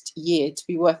the next year to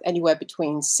be worth anywhere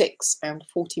between £6 and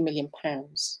 £40 million.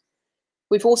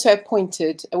 We've also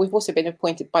been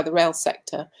appointed by the rail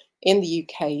sector in the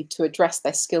UK to address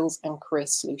their skills and career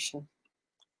solution.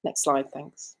 Next slide,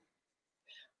 thanks.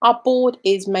 Our board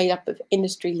is made up of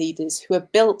industry leaders who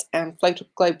have built and floated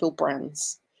global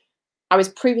brands. I was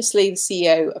previously the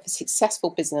CEO of a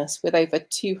successful business with over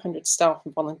 200 staff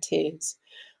and volunteers.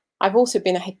 I've also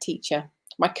been a head teacher.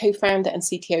 My co-founder and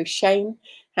CTO, Shane,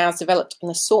 has developed an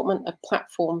assortment of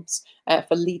platforms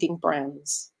for leading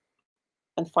brands.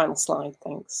 And final slide,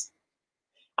 thanks.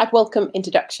 I'd welcome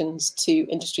introductions to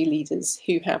industry leaders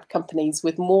who have companies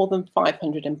with more than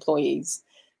 500 employees.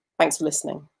 Thanks for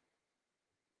listening.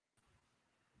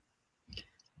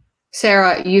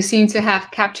 Sarah, you seem to have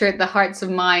captured the hearts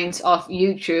and minds of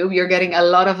YouTube. You're getting a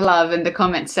lot of love in the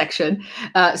comments section.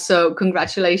 So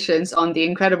congratulations on the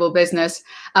incredible business.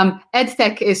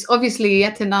 EdTech is obviously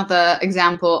yet another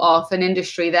example of an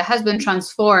industry that has been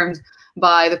transformed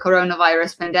by the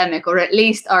coronavirus pandemic, or at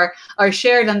least our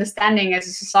shared understanding as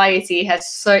a society has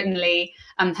certainly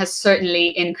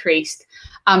increased.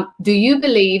 Do you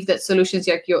believe that solutions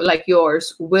like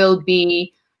yours will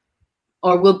be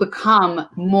or will become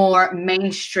more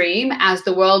mainstream as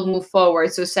the world moves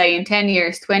forward? So say in 10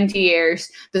 years, 20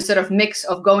 years, the sort of mix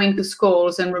of going to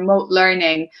schools and remote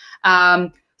learning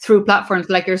through platforms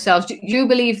like yourselves. Do you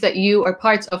believe that you are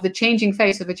part of the changing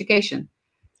face of education?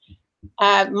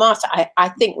 Marta, I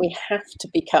think we have to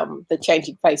become the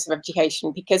changing face of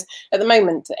education, because at the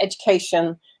moment,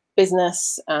 education,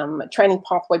 business, training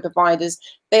pathway providers,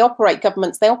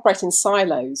 governments, they operate in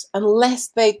silos. Unless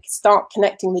they start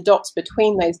connecting the dots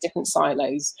between those different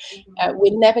silos,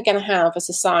 we're never going to have a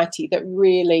society that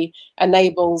really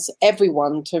enables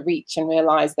everyone to reach and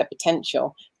realize their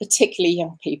potential, particularly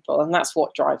young people. And that's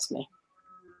what drives me.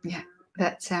 Yeah,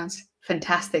 that sounds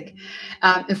fantastic.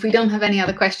 If we don't have any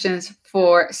other questions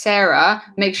for Sarah,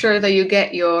 make sure that you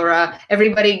get your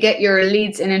everybody get your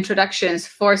leads and introductions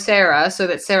for Sarah, so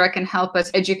that Sarah can help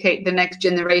us educate the next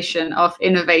generation of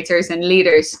innovators and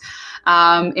leaders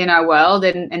in our world.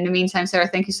 And in the meantime, Sarah,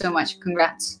 thank you so much.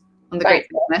 Congrats on the great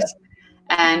business.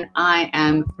 And I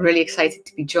am really excited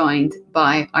to be joined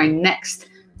by our next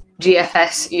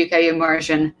GFS UK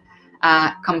Immersion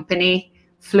company,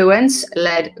 Fluence,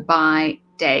 led by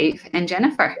Dave and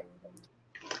Jennifer.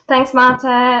 Thanks,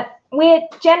 Marta. We're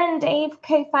Jen and Dave,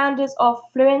 co-founders of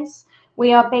Fluence.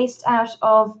 We are based out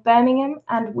of Birmingham,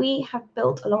 and we have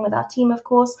built, along with our team, of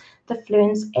course, the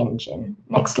Fluence engine.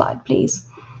 Next slide, please.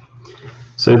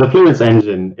 So the Fluence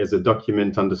engine is a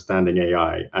document understanding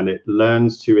AI, and it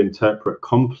learns to interpret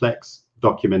complex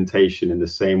documentation in the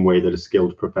same way that a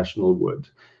skilled professional would.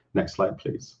 Next slide,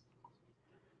 please.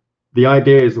 The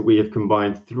idea is that we have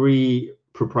combined 3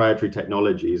 proprietary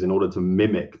technologies in order to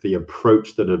mimic the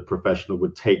approach that a professional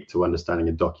would take to understanding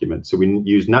a document. So we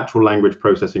use natural language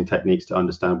processing techniques to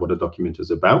understand what a document is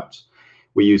about.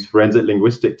 We use forensic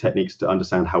linguistic techniques to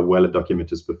understand how well a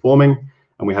document is performing.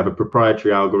 And we have a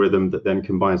proprietary algorithm that then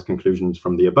combines conclusions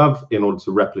from the above in order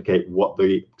to replicate what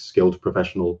the skilled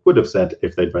professional would have said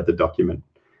if they'd read the document.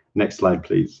 Next slide,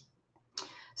 please.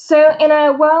 So in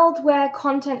a world where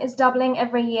content is doubling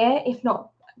every year, if not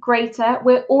greater,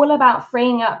 we're all about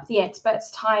freeing up the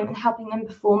experts' time and helping them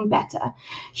perform better.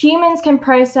 Humans can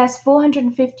process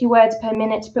 450 words per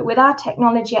minute, but with our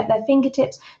technology at their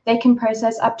fingertips, they can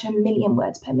process up to 1 million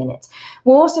words per minute.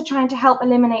 We're also trying to help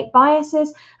eliminate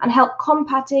biases and help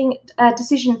combating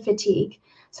decision fatigue.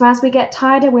 So as we get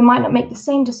tireder, we might not make the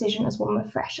same decision as when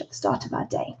we're fresh at the start of our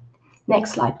day.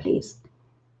 Next slide, please.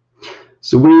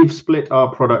 So we've split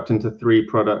our product into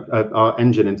our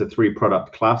engine into 3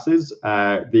 product classes.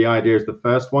 The idea is the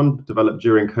first one, developed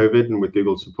during COVID and with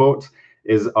Google support,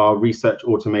 is our research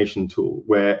automation tool,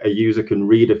 where a user can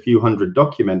read a few hundred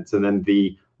documents, and then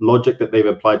the logic that they've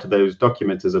applied to those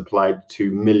documents is applied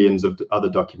to millions of other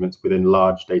documents within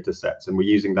large data sets. And we're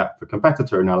using that for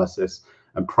competitor analysis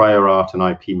and prior art and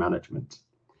IP management.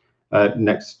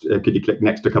 Next, could you click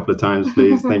next a couple of times,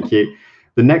 please? Thank you.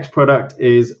 The next product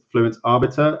is Fluence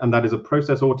Arbiter, and that is a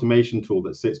process automation tool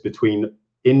that sits between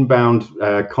inbound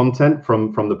content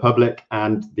from the public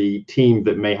and the team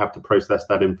that may have to process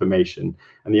that information.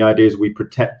 And the idea is we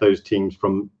protect those teams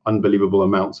from unbelievable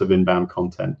amounts of inbound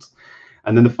content.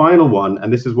 And then the final one,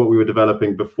 and this is what we were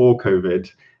developing before COVID,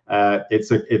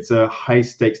 it's a high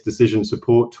stakes decision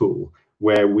support tool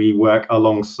where we work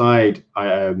alongside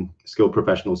skilled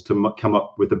professionals to come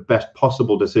up with the best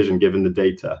possible decision given the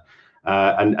data.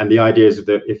 And the idea is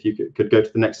that if you could go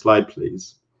to the next slide,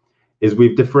 please, is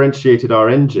we've differentiated our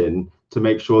engine to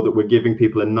make sure that we're giving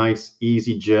people a nice,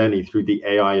 easy journey through the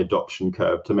AI adoption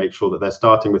curve, to make sure that they're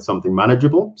starting with something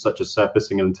manageable, such as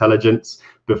surfacing intelligence,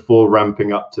 before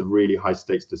ramping up to really high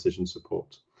stakes decision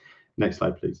support. Next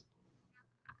slide, please.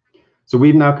 So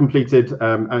we've now completed,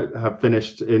 have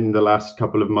finished in the last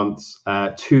couple of months,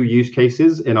 2 use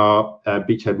cases in our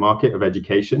beachhead market of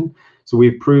education. So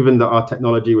we've proven that our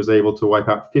technology was able to wipe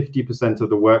out 50% of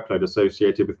the workload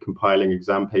associated with compiling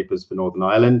exam papers for Northern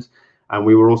Ireland. And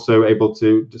we were also able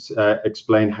to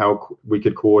explain how we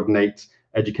could coordinate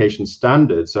education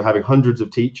standards. So having hundreds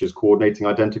of teachers coordinating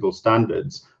identical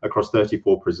standards across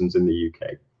 34 prisons in the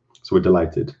UK. So we're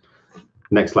delighted.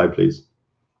 Next slide, please.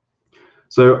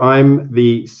 So I'm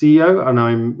the CEO, and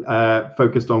I'm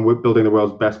focused on building the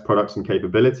world's best products and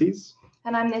capabilities.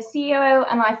 And I'm the COO,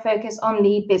 and I focus on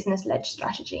the business-led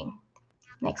strategy.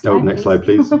 Next slide, next slide,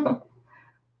 please.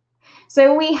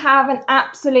 So we have an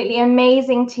absolutely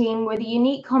amazing team with a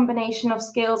unique combination of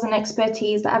skills and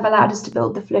expertise that have allowed us to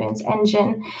build the Fluence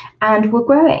engine, and we're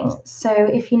growing. So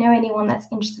if you know anyone that's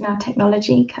interested in our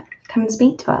technology, come and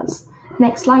speak to us.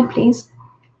 Next slide, please.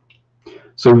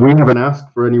 So we have an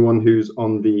ask for anyone who's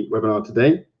on the webinar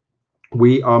today.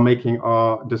 We are making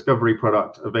our discovery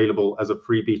product available as a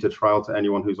free beta trial to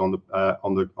anyone who's on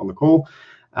the call.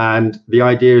 And the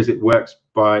idea is it works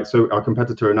by, so our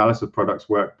competitor analysis products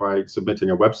work by submitting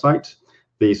a website.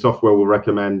 The software will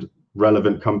recommend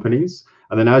relevant companies.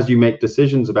 And then as you make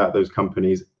decisions about those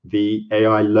companies, the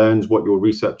AI learns what your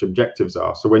research objectives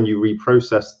are. So when you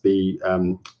reprocess the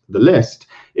list,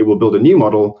 it will build a new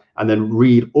model and then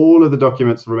read all of the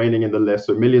documents remaining in the list,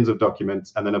 so millions of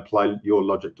documents, and then apply your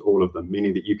logic to all of them,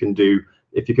 meaning that you can do,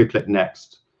 if you could click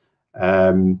next,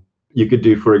 you could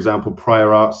do, for example,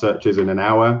 prior art searches in an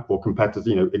hour, or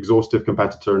exhaustive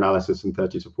competitor analysis in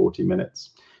 30 to 40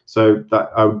 minutes. So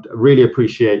that I would really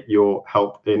appreciate your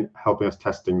help in helping us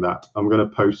testing that. I'm going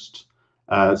to post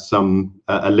a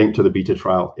link to the beta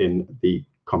trial in the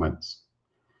comments.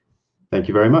 Thank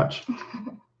you very much.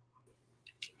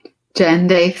 Jen,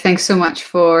 Dave, thanks so much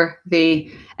for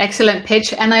the excellent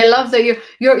pitch, and I love that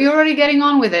you're already getting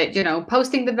on with it. You know,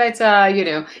 posting the beta. You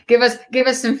know, give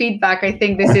us some feedback. I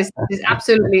think this is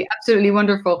absolutely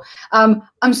wonderful.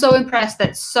 I'm so impressed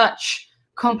that such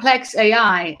complex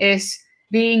AI is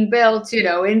being built, you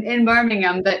know, in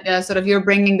Birmingham. That sort of you're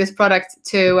bringing this product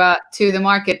to the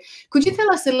market. Could you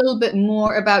tell us a little bit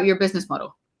more about your business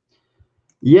model?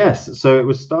 Yes, so it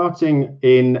was starting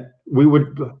we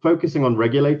were focusing on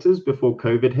regulators before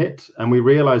COVID hit, and we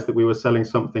realized that we were selling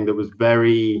something that was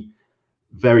very,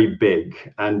 very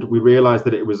big. And we realized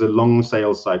that it was a long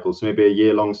sales cycle, so maybe a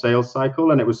year-long sales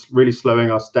cycle, and it was really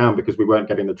slowing us down because we weren't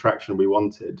getting the traction we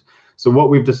wanted. So what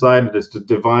we've decided is to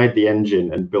divide the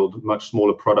engine and build much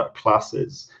smaller product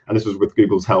classes. And this was with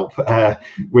Google's help,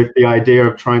 with the idea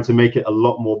of trying to make it a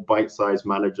lot more bite-sized,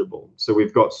 manageable. So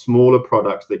we've got smaller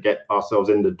products that get ourselves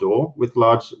in the door with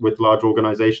large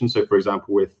organizations. So for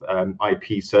example, with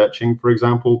IP searching, for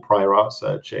example, prior art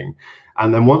searching.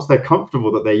 And then once they're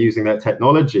comfortable that they're using that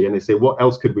technology and they say, what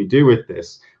else could we do with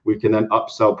this? We can then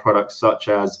upsell products such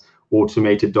as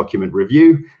automated document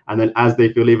review. And then as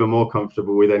they feel even more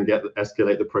comfortable, we then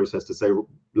escalate the process to say,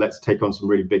 let's take on some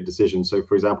really big decisions. So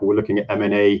for example, we're looking at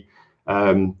M&A,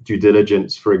 due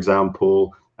diligence, for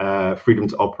example, freedom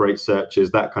to operate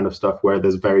searches, that kind of stuff where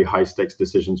there's very high stakes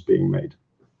decisions being made.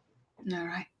 All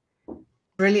right.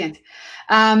 Brilliant.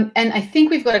 And I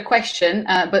think we've got a question,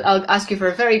 but I'll ask you for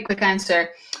a very quick answer.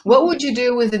 What would you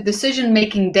do with the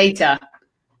decision-making data?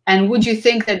 And would you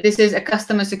think that this is a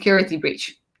customer security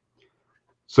breach?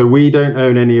 So we don't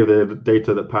own any of the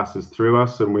data that passes through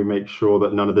us, and we make sure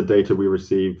that none of the data we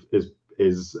receive is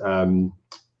affected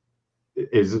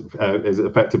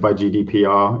by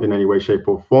GDPR in any way, shape,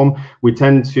 or form. We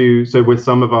tend to, so with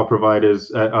some of our providers,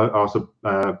 our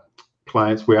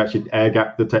clients, we actually air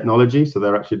gap the technology, so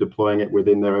they're actually deploying it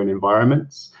within their own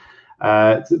environments.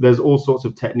 There's all sorts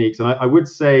of techniques, and I would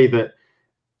say that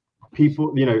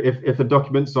people, you know, if a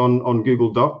document's on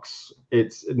Google Docs,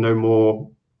 it's no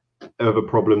more of a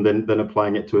problem than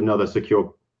applying it to another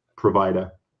secure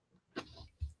provider.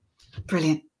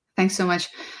 Brilliant. Thanks so much,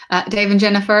 Dave and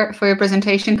Jennifer, for your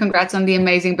presentation. Congrats on the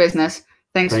amazing business.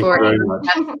 Thanks for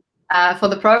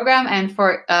the program and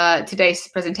for today's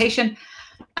presentation.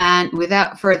 And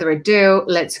without further ado,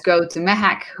 let's go to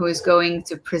Mehak, who is going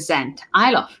to present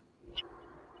ILOF.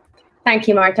 Thank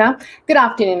you, Marta. Good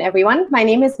afternoon, everyone. My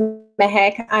name is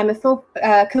Mehak. I'm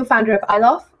a co-founder of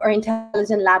ILOF, or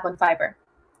Intelligent Lab on Fiber.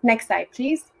 Next slide,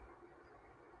 please.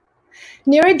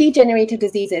 Neurodegenerative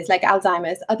diseases like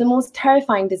Alzheimer's are the most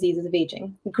terrifying diseases of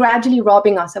aging, gradually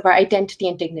robbing us of our identity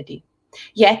and dignity.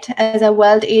 Yet, as our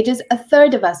world ages, a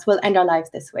third of us will end our lives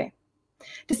this way.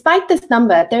 Despite this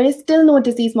number, there is still no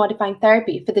disease-modifying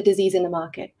therapy for the disease in the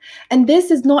market. And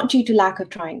this is not due to lack of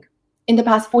trying. In the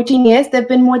past 14 years, there have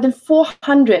been more than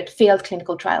 400 failed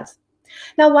clinical trials.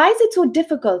 Now, why is it so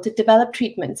difficult to develop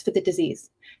treatments for the disease?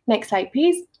 Next slide,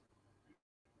 please.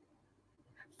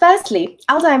 Firstly,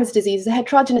 Alzheimer's disease is a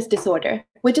heterogeneous disorder,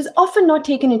 which is often not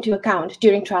taken into account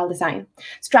during trial design.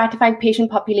 Stratifying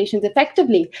patient populations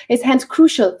effectively is hence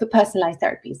crucial for personalized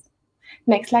therapies.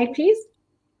 Next slide, please.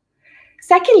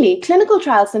 Secondly, clinical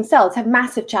trials themselves have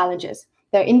massive challenges.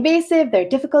 They're invasive, they're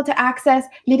difficult to access,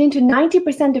 leading to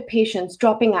 90% of patients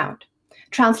dropping out,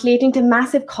 translating to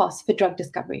massive costs for drug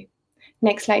discovery.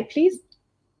 Next slide, please.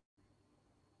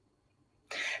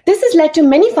 This has led to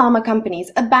many pharma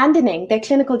companies abandoning their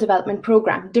clinical development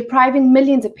program, depriving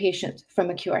millions of patients from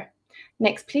a cure.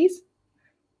 Next, please.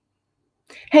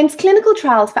 Hence, clinical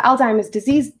trials for Alzheimer's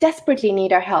disease desperately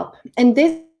need our help, and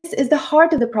this is the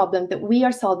heart of the problem that we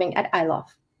are solving at ILOF.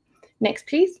 Next,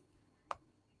 please.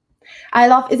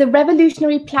 ILOF is a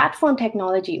revolutionary platform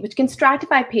technology which can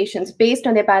stratify patients based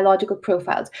on their biological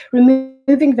profiles,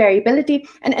 removing variability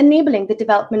and enabling the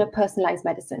development of personalized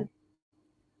medicine.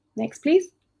 Next,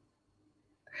 please.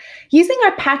 Using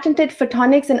our patented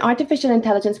photonics and artificial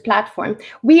intelligence platform,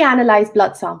 we analyze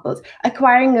blood samples,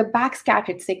 acquiring a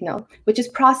backscattered signal, which is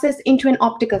processed into an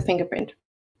optical fingerprint.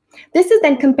 This is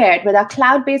then compared with our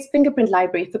cloud-based fingerprint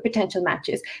library for potential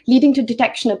matches, leading to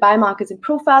detection of biomarkers and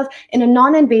profiles in a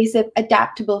non-invasive,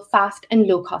 adaptable, fast, and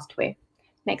low-cost way.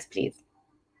 Next, please.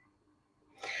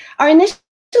 Our initial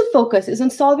focus is on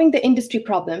solving the industry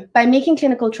problem by making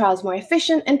clinical trials more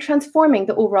efficient and transforming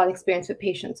the overall experience for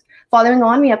patients. Following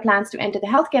on, we have plans to enter the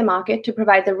healthcare market to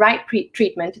provide the right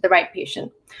treatment to the right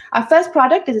patient. Our first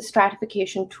product is a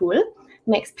stratification tool.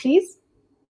 Next, please.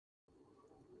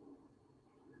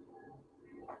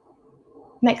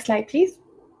 Next slide, please.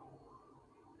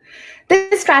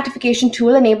 This stratification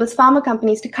tool enables pharma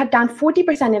companies to cut down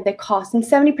 40% of their costs and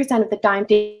 70% of the time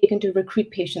taken to recruit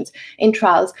patients in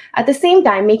trials, at the same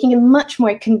time making it much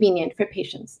more convenient for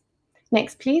patients.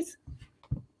 Next, please.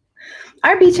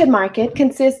 Our beachhead market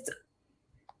consists,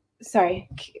 sorry,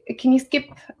 can you skip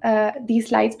these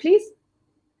slides, please?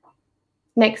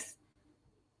 Next,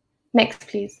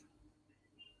 please.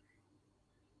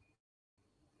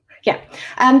 Yeah,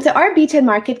 so our beachhead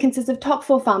market consists of top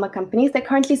 4 pharma companies that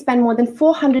currently spend more than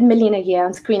 400 million a year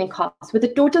on screening costs, with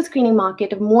a total screening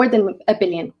market of more than $1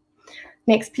 billion.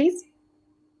 Next, please.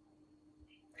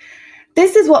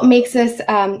 This is what makes us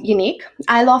unique.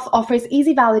 ILOF offers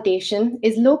easy validation,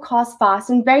 is low cost,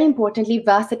 fast, and very importantly,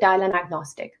 versatile and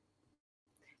agnostic.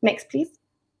 Next, please.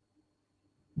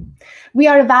 We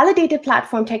are a validated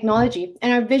platform technology,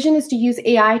 and our vision is to use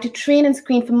AI to train and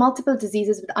screen for multiple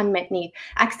diseases with unmet need,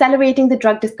 accelerating the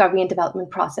drug discovery and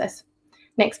development process.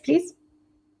 Next, please.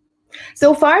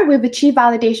 So far, we've achieved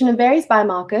validation of various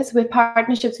biomarkers with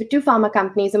partnerships with 2 pharma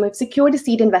companies, and we've secured a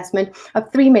seed investment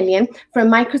of $3 million from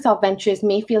Microsoft Ventures,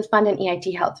 Mayfield Fund, and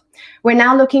EIT Health. We're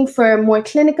now looking for more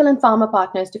clinical and pharma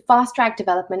partners to fast-track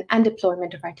development and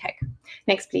deployment of our tech.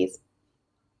 Next, please.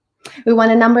 We won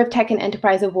a number of tech and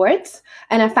enterprise awards,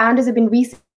 and our founders have been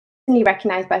recently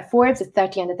recognized by Forbes as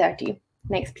 30 under 30.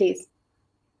 Next, please.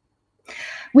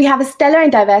 We have a stellar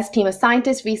and diverse team of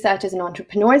scientists, researchers, and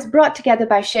entrepreneurs brought together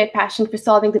by shared passion for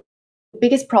solving the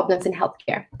biggest problems in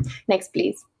healthcare. Next,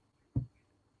 please.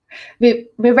 We're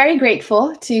very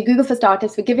grateful to Google for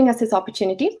Startups for giving us this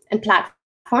opportunity and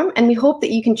platform, and we hope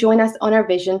that you can join us on our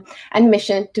vision and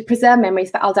mission to preserve memories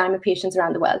for Alzheimer's patients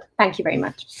around the world. Thank you very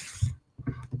much.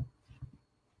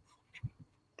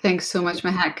 Thanks so much,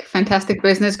 Mehak. Fantastic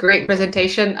business, great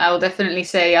presentation. I will definitely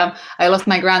say I lost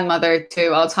my grandmother to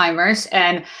Alzheimer's,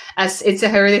 and as it's a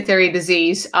hereditary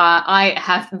disease, I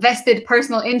have vested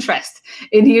personal interest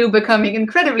in you becoming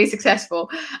incredibly successful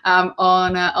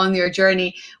on your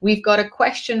journey. We've got a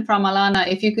question from Alana.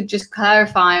 If you could just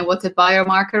clarify what a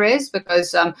biomarker is,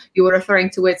 because you were referring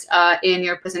to it in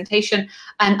your presentation.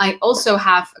 And I also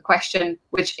have a question,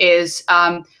 which is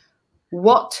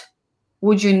what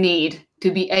would you need to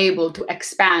be able to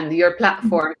expand your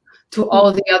platform to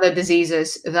all the other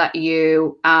diseases that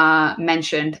you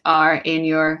mentioned are in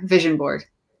your vision board?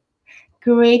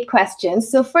 Great question.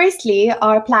 So firstly,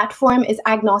 our platform is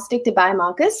agnostic to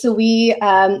biomarkers. So we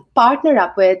partner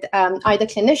up with either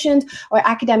clinicians or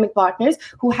academic partners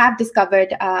who have discovered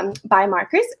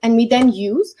biomarkers, and we then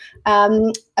use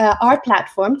a our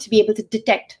platform to be able to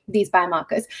detect these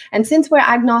biomarkers. And since we're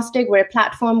agnostic, we're a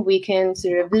platform, we can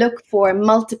sort of look for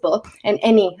multiple and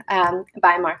any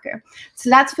biomarker. So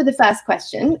that's for the first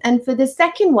question. And for the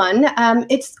second one,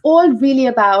 it's all really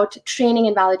about training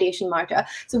and validation, Marta.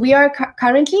 So we are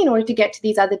currently, in order to get to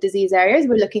these other disease areas,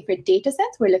 we're looking for data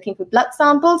sets, we're looking for blood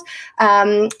samples,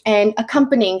 and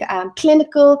accompanying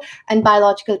clinical and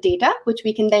biological data, which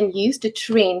we can then use to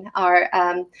train our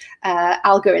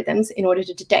algorithms in order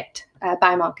to detect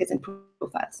biomarkers and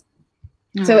profiles.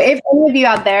 So if any of you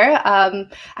out there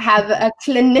have a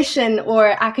clinician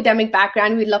or academic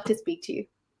background, we'd love to speak to you.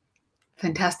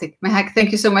 Fantastic. Mehak,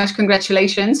 thank you so much.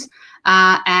 Congratulations.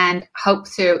 And hope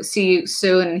to see you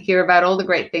soon and hear about all the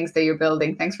great things that you're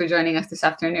building. Thanks for joining us this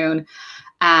afternoon.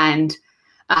 And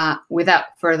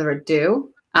without further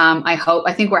ado,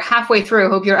 I think we're halfway through.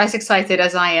 Hope you're as excited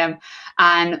as I am.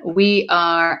 And we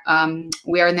are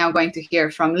now going to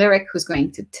hear from Lyric, who's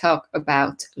going to talk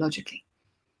about Logically.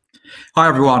 Hi,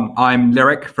 everyone. I'm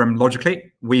Lyric from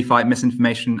Logically. We fight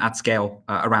misinformation at scale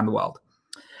around the world.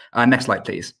 Next slide,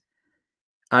 please.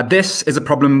 This is a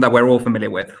problem that we're all familiar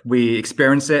with. We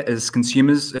experience it as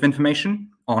consumers of information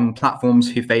on platforms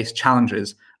who face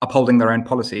challenges upholding their own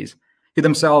policies, who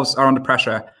themselves are under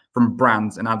pressure from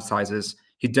brands and advertisers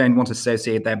who don't want to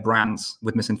associate their brands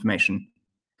with misinformation.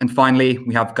 And finally,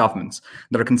 we have governments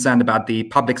that are concerned about the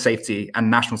public safety and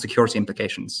national security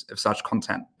implications of such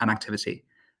content and activity.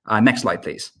 Next slide,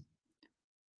 please.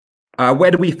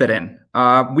 Where do we fit in?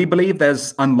 We believe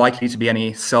there's unlikely to be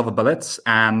any silver bullets,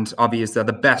 and our view is that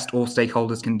the best all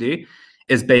stakeholders can do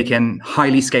is bake in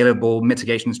highly scalable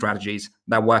mitigation strategies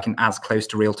that work in as close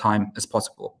to real time as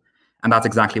possible. And that's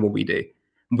exactly what we do.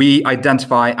 We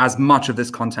identify as much of this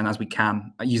content as we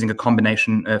can using a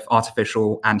combination of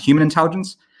artificial and human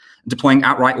intelligence, deploying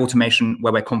outright automation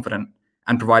where we're confident,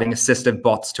 and providing assistive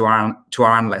bots to our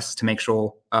analysts to make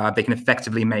sure they can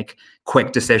effectively make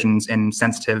quick decisions in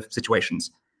sensitive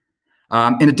situations.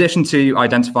 In addition to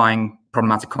identifying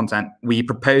problematic content, we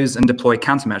propose and deploy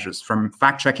countermeasures from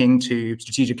fact-checking to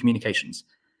strategic communications.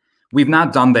 We've now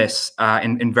done this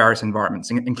in various environments,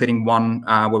 including one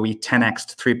where we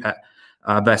 10x'd throughput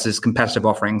versus competitive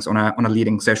offerings on a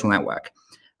leading social network.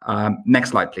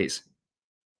 Next slide, please.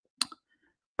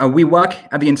 We work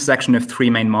at the intersection of three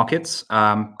main markets: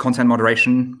 content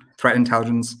moderation, threat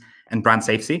intelligence, and brand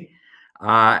safety,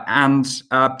 and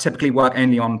typically work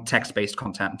only on text-based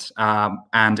content,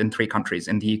 and in 3 countries: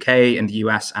 in the UK, in the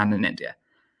US, and in India.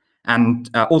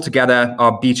 And altogether,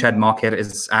 our beachhead market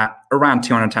is at around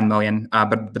 210 million,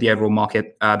 but the overall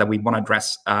market that we want to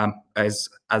address is,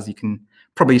 as you can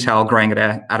probably tell, growing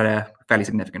at a fairly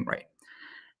significant rate.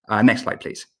 Next slide,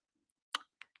 please.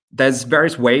 There's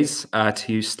various ways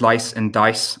to slice and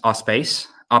dice our space.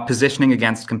 Our positioning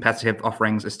against competitive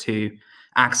offerings is to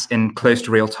act in close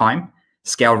to real time,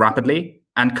 scale rapidly,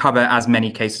 and cover as many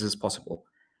cases as possible,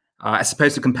 as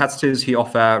opposed to competitors who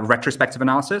offer retrospective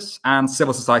analysis and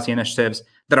civil society initiatives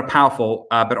that are powerful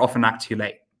but often act too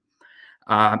late.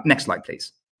 Next slide,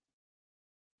 please.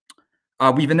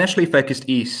 We've initially focused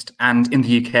east and in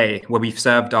the UK, where we've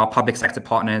served our public sector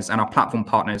partners and our platform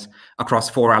partners across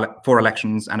four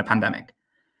elections and a pandemic.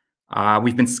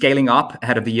 We've been scaling up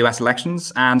ahead of the US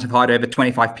elections and have hired over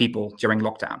 25 people during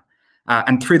lockdown.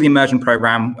 And through the Immersion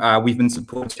program, we've been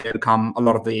supported to overcome a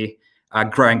lot of the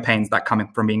growing pains that come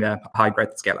from being a high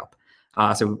growth scale up.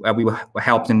 So we were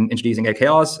helped in introducing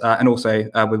OKRs and also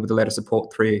with a lot of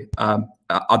support through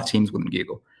other teams within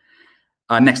Google.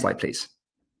 Next slide, please.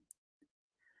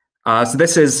 So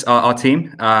this is our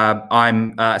team.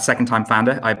 I'm a second-time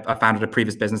founder. I founded a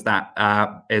previous business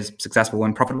that is successful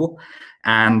and profitable.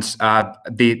 And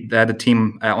the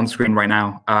team on screen right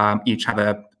now each have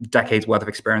a decade's worth of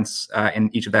experience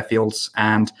in each of their fields,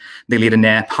 and they lead a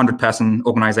near 100-person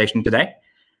organization today.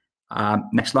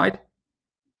 Next slide.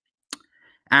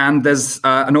 And there's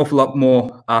an awful lot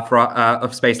more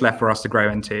of space left for us to grow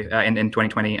into in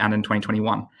 2020 and in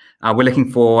 2021. We're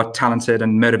looking for talented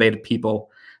and motivated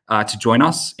people to join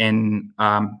us in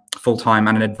full-time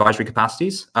and in advisory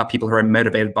capacities, people who are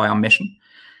motivated by our mission.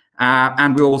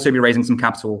 And we'll also be raising some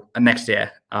capital next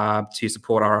year to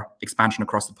support our expansion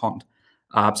across the pond.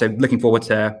 So looking forward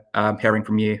to hearing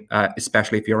from you,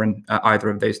 especially if you're in either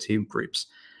of those two groups.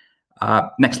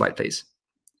 Next slide, please.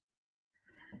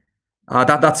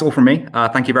 That's all from me.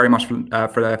 Thank you very much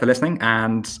for listening.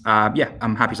 And yeah,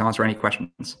 I'm happy to answer any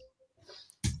questions.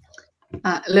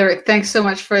 Lyric, thanks so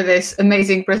much for this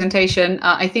amazing presentation.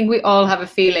 I think we all have a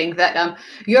feeling that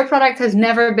your product has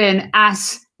never been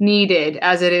as needed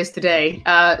as it is today.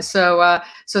 So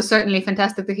certainly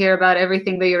fantastic to hear about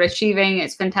everything that you're achieving.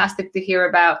 It's fantastic to hear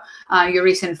about your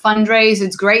recent fundraise.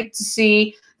 It's great to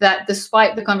see that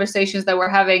despite the conversations that we're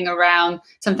having around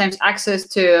sometimes access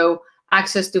to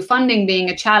funding being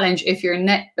a challenge if you're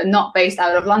not based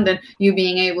out of London, you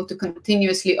being able to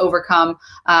continuously overcome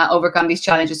these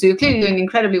challenges. So you're clearly doing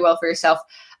incredibly well for yourself.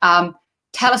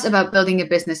 Tell us about building a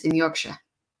business in Yorkshire.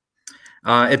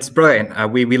 It's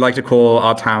brilliant. We like to call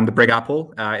our town the Brig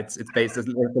Apple. It's based as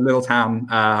a little town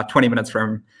 20 minutes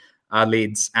from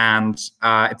Leeds, and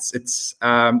it's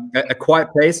a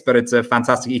quiet place, but it's a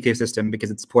fantastic ecosystem because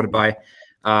it's supported by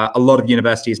a lot of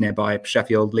universities nearby: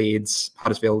 Sheffield, Leeds,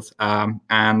 Huddersfield,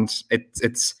 and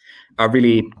it's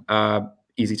really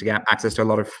easy to get access to a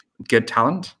lot of good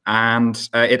talent, and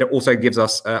it also gives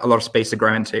us a lot of space to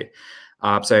grow into.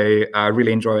 So I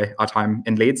really enjoy our time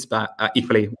in Leeds, but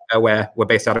equally we're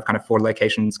based out of kind of 4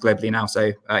 locations globally now.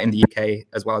 So in the UK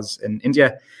as well as in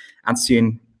India, and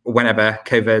soon, whenever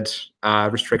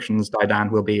COVID restrictions die down,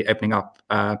 we'll be opening up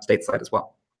stateside as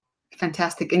well.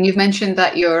 Fantastic. And you've mentioned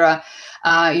that you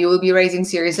will be raising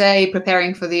Series A,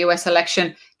 preparing for the US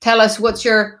election. Tell us what's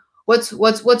your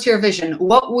vision?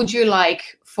 What role would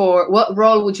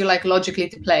you like Logically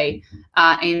to play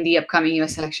in the upcoming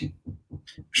US election?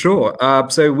 Sure.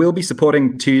 So we'll be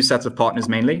supporting 2 sets of partners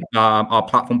mainly, our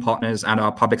platform partners and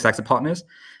our public sector partners.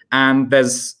 And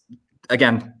there's,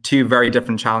 again, 2 very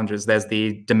different challenges. There's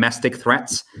the domestic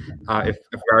threats, if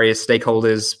various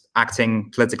stakeholders acting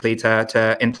politically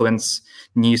to influence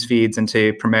news feeds and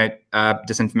to promote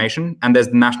disinformation. And there's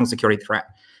the national security threat.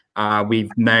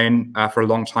 We've known for a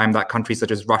long time that countries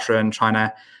such as Russia and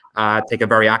China take a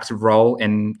very active role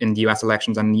in the US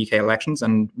elections and UK elections.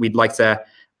 And we'd like to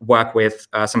work with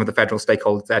some of the federal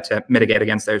stakeholders there to mitigate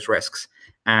against those risks.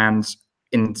 And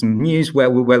in some news, where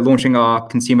we're launching our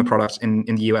consumer product in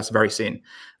the US very soon.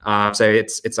 So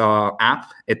it's our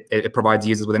app. It provides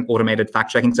users with an automated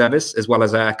fact-checking service as well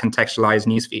as a contextualized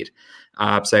newsfeed.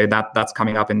 So that's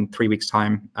coming up in 3 weeks'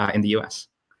 time in the US.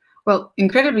 Well,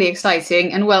 incredibly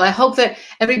exciting. And well, I hope that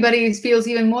everybody feels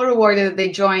even more rewarded that they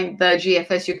joined the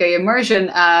GFS UK Immersion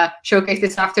showcase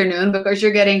this afternoon, because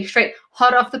you're getting straight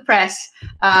hot off the press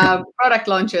product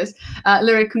launches.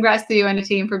 Lyric, congrats to you and the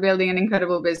team for building an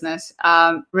incredible business.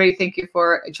 Really thank you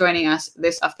for joining us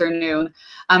this afternoon.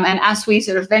 And as we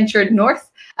sort of ventured north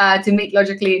to meet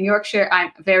Logically in Yorkshire,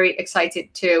 I'm very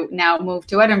excited to now move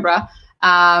to Edinburgh,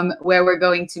 where we're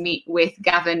going to meet with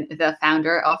Gavin, the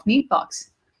founder of Neatbox.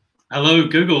 Hello,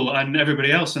 Google and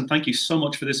everybody else, and thank you so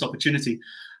much for this opportunity.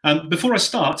 Before I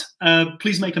start,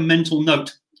 please make a mental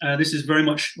note. This is very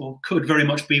much, or could very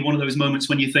much be, one of those moments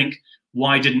when you think,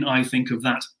 why didn't I think of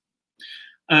that?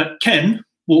 Ken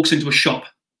walks into a shop.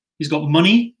 He's got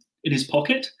money in his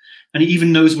pocket, and he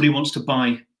even knows what he wants to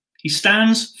buy. He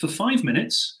stands for 5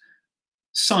 minutes,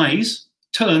 sighs,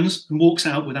 turns, and walks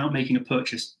out without making a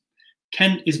purchase.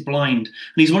 Ken is blind,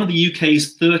 and he's one of the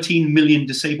UK's 13 million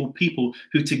disabled people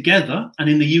who together, and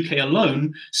in the UK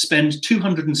alone, spend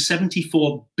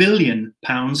 £274 billion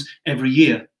every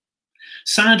year.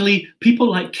 Sadly, people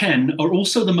like Ken are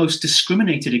also the most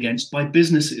discriminated against by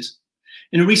businesses.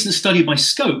 In a recent study by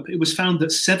Scope, it was found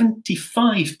that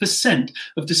 75%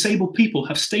 of disabled people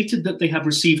have stated that they have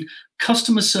received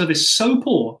customer service so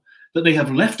poor that they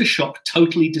have left a shop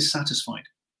totally dissatisfied.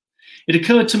 It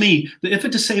occurred to me that if a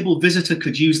disabled visitor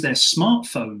could use their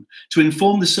smartphone to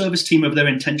inform the service team of their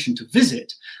intention to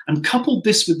visit, and coupled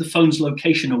this with the phone's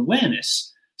location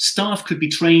awareness, staff could be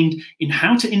trained in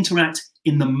how to interact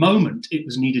in the moment it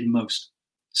was needed most.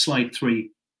 Slide 3,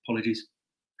 apologies.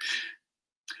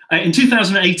 In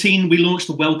 2018, we launched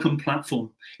the Welcome platform.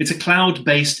 It's a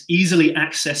cloud-based, easily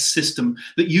accessed system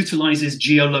that utilizes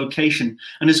geolocation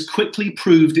and has quickly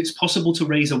proved it's possible to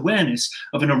raise awareness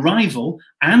of an arrival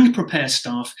and prepare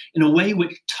staff in a way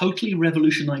which totally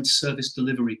revolutionized service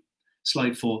delivery.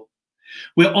 Slide 4.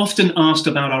 We're often asked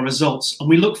about our results, and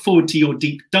we look forward to your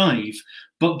deep dive,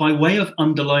 but by way of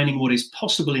underlining what is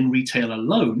possible in retail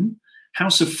alone,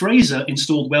 House of Fraser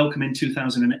installed Welcome in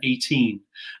 2018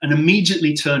 and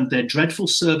immediately turned their dreadful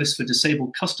service for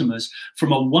disabled customers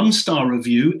from a 1-star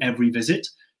review every visit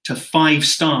to 5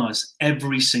 stars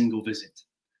every single visit.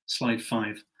 Slide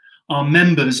 5. Our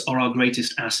members are our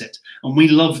greatest asset, and we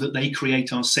love that they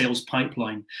create our sales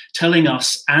pipeline, telling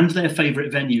us and their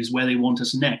favorite venues where they want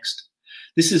us next.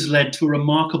 This has led to a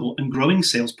remarkable and growing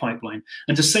sales pipeline,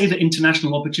 and to say that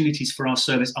international opportunities for our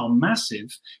service are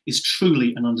massive is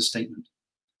truly an understatement.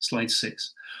 Slide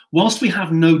 6. Whilst we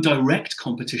have no direct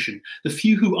competition, the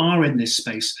few who are in this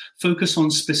space focus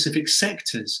on specific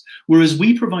sectors, whereas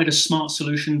we provide a smart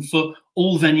solution for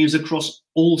all venues across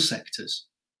all sectors.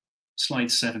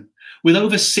 Slide 7. With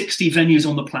over 60 venues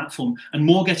on the platform and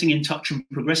more getting in touch and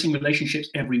progressing relationships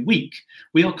every week,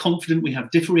 we are confident we have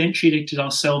differentiated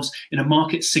ourselves in a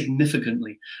market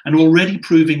significantly and already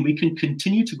proving we can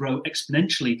continue to grow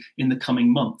exponentially in the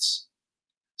coming months.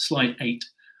 Slide 8.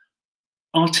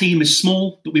 Our team is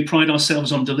small, but we pride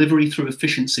ourselves on delivery through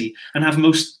efficiency and have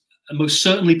most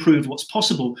certainly proved what's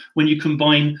possible when you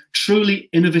combine truly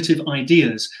innovative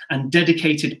ideas and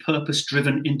dedicated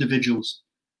purpose-driven individuals.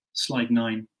 Slide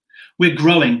 9. We're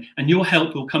growing, and your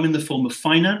help will come in the form of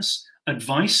finance,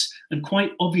 advice, and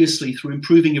quite obviously through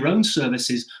improving your own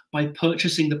services by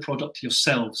purchasing the product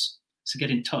yourselves. So get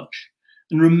in touch.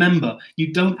 And remember,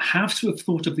 you don't have to have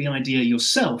thought of the idea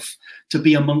yourself to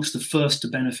be amongst the first to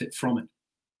benefit from it.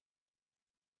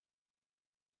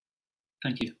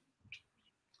 Thank you.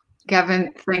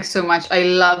 Gavin, thanks so much. I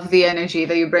love the energy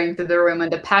that you bring to the room,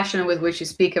 and the passion with which you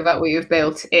speak about what you've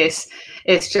built is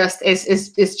just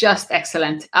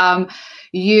excellent.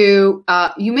 You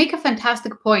make a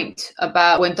fantastic point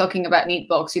about when talking about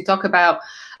Neatbox. You talk about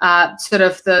sort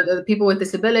of the people with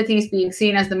disabilities being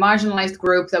seen as the marginalized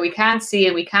group that we can't see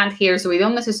and we can't hear, so we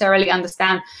don't necessarily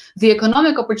understand the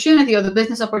economic opportunity or the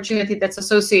business opportunity that's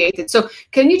associated. So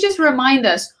can you just remind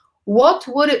us, what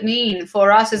would it mean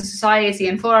for us as a society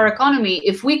and for our economy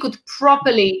if we could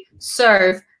properly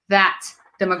serve that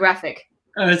demographic?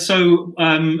 So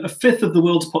a fifth of the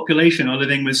world's population are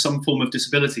living with some form of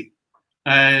disability.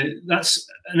 That's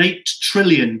an £8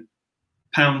 trillion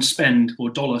spend or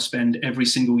dollar spend every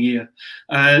single year.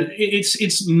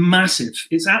 It's massive.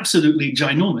 It's absolutely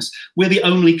ginormous. We're the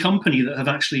only company that have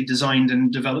actually designed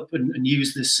and developed and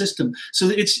used this system. So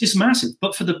it's massive.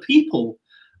 But for the people,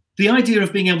 the idea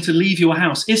of being able to leave your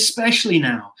house, especially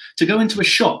now, to go into a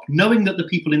shop, knowing that the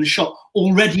people in the shop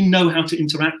already know how to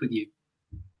interact with you,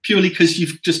 purely because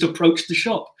you've just approached the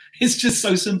shop. It's just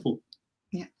so simple.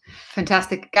 Yeah,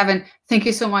 fantastic. Gavin, thank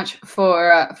you so much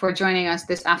for joining us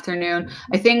this afternoon.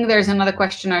 I think there's another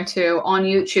question or two on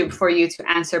YouTube for you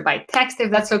to answer by text, if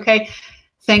that's okay.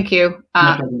 Thank you.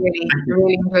 Really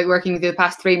enjoyed working with you the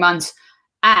past 3 months.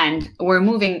 And we're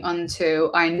moving on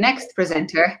to our next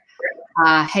presenter.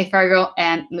 Hey Fergal,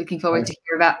 and looking forward to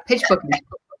hear about pitch booking.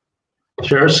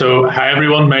 Sure. So hi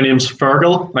everyone, my name's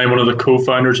Fergal. I'm one of the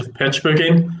co-founders of Pitch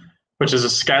Booking, which is a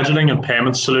scheduling and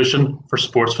payment solution for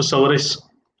sports facilities.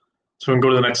 So we can go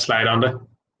to the next slide, Andy.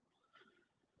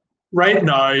 Right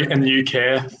now in the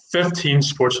UK, 15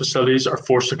 sports facilities are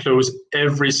forced to close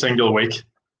every single week.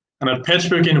 And at Pitch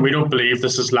Booking, we don't believe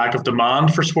this is lack of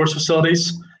demand for sports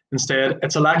facilities. Instead,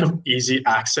 it's a lack of easy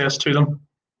access to them.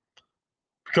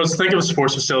 Because think of a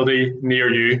sports facility near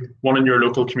you, one in your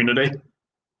local community.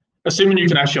 Assuming you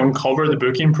can actually uncover the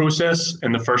booking process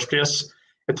in the first place,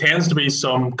 it tends to be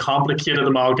some complicated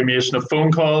amalgamation of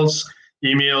phone calls,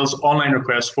 emails, online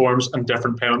request forms, and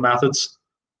different payment methods.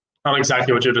 Not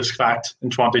exactly what you'd expect in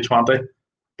 2020,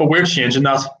 but we're changing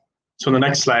that. So in the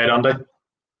next slide, Andy.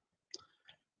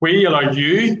 We allow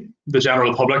you, the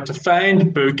general public, to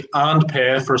find, book, and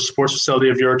pay for a sports facility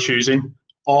of your choosing,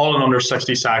 all in under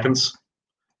 60 seconds.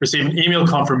 Receive an email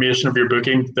confirmation of your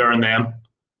booking there and then.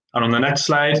 And on the next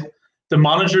slide, the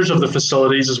managers of the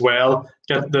facilities as well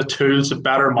get the tools to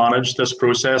better manage this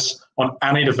process on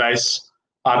any device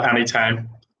at any time.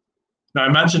 Now, I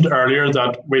mentioned earlier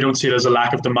that we don't see it as a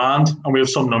lack of demand, and we have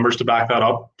some numbers to back that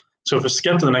up. So if we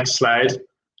skip to the next slide,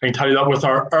 I can tell you that with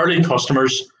our early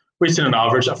customers, we've seen an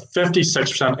average of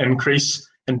 56% increase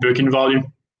in booking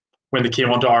volume when they came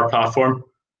onto our platform.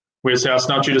 We'd say that's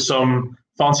not due to some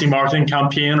fancy marketing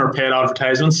campaign or paid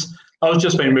advertisements. That was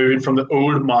just by moving from the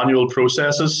old manual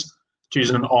processes to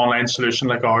using an online solution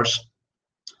like ours.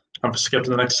 I'll skip to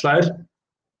the next slide.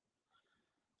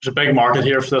 There's a big market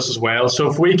here for this as well. So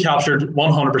if we captured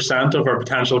 100% of our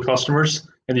potential customers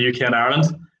in the UK and Ireland,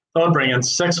 that would bring in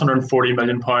 £640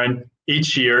 million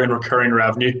each year in recurring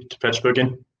revenue to Pitch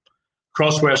Booking.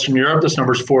 Across Western Europe, this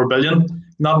number is 4 billion. And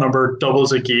that number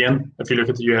doubles again if you look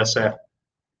at the USA.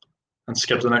 And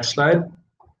skip to the next slide.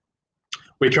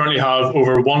 We currently have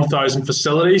over 1,000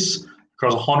 facilities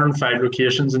across 105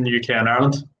 locations in the UK and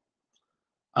Ireland.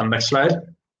 And next slide.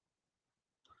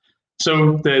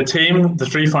 So the team, the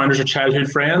 3 founders are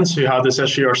childhood friends who have this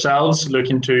issue ourselves,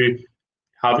 looking to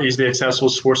have easily accessible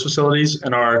sports facilities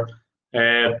in our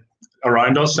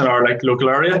around us in our local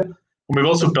area. And we've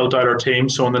also built out our team.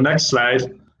 So on the next slide,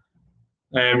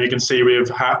 you can see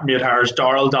we've made hires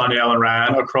Darryl, Danielle, and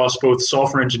Ryan across both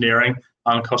software engineering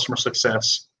and customer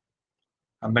success.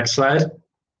 And next slide.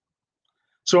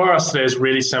 So our ask today is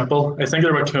really simple. I think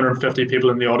there are about 250 people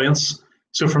in the audience.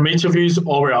 So from each of you,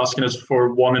 all we're asking is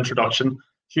for one introduction.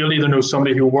 You'll either know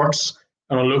somebody who works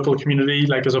in a local community,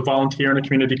 like as a volunteer in a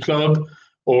community club,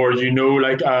 or you know,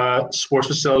 like a sports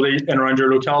facility in around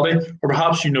your locality, or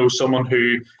perhaps you know someone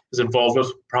who is involved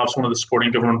with perhaps one of the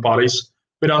supporting government bodies,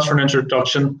 we'd ask for an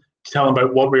introduction to tell them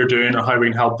about what we're doing and how we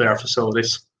can help their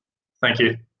facilities. Thank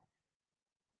you.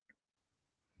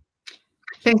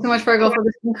 Thanks so much, Fergal, for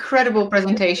this incredible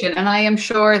presentation. And I am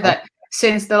sure that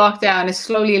since the lockdown is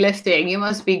slowly lifting, you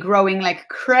must be growing like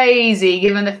crazy,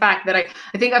 given the fact that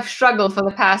I think I've struggled for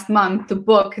the past month to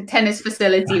book a tennis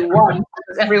facility once,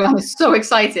 because everyone is so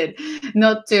excited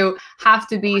not to have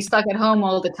to be stuck at home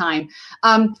all the time.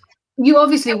 You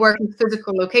obviously work in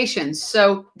physical locations,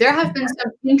 so there have been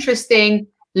some interesting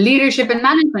leadership and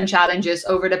management challenges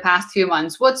over the past few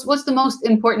months. What's the most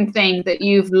important thing that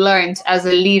you've learned as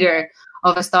a leader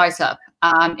of a startup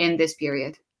in this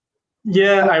period?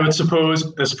 Yeah, I would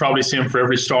suppose this is probably same for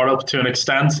every startup to an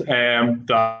extent.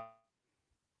 That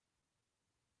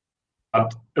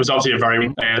it was obviously a very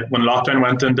when lockdown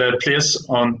went into place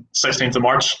on 16th of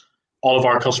March, all of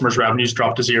our customers' revenues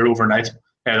dropped to zero overnight.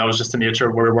 That was just the nature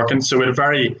of where we're working. So we had a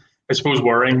very, I suppose,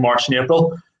 worrying March and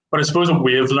April. But I suppose what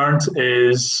we've learned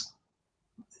is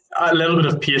a little bit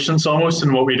of patience almost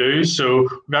in what we do. So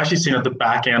we've actually seen at the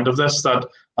back end of this that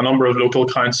a number of local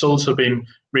councils have been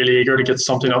really eager to get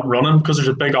something up running, because there's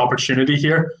a big opportunity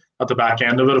here at the back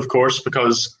end of it, of course,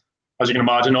 because as you can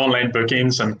imagine, online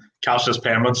bookings and cashless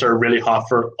payments are really hot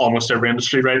for almost every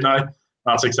industry right now.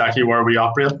 That's exactly where we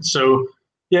operate. So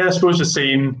yeah, I suppose just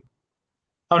having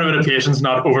a bit of patience,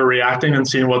 not overreacting, and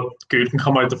seeing what good can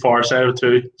come out the far side of it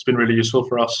too. It's been really useful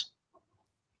for us.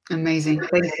 Amazing,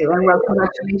 thank you, and well,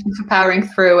 congratulations for powering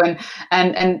through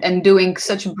and doing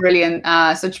such a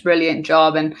brilliant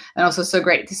job, and also so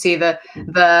great to see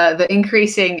the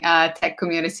increasing tech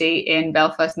community in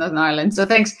Belfast, Northern Ireland. So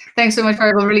thanks so much,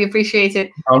 Fergal. Really appreciate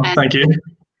it. Thank you.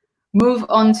 Move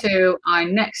on to our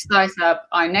next startup,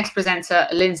 our next presenter,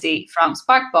 Lindsay from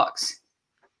Sparkbox.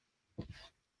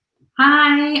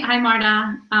 Hi,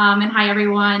 Marta, and hi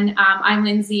everyone. I'm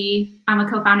Lindsay. I'm a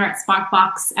co-founder at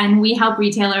Sparkbox, and we help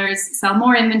retailers sell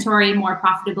more inventory more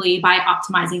profitably by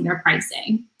optimizing their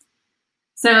pricing.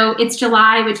 So it's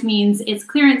July, which means it's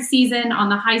clearance season on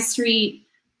the high street.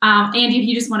 Andy, if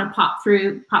you just want to pop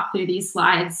through these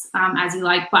slides as you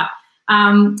like, but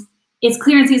it's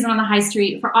clearance season on the high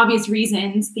street for obvious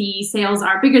reasons. The sales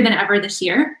are bigger than ever this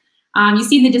year. You've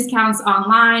seen the discounts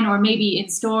online or maybe in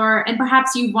store, and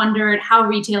perhaps you've wondered how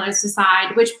retailers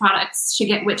decide which products should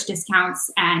get which discounts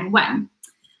and when.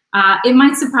 It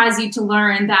might surprise you to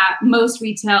learn that most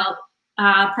retail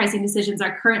pricing decisions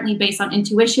are currently based on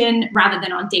intuition rather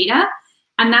than on data.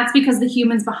 And that's because the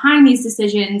humans behind these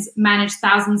decisions manage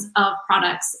thousands of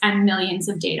products and millions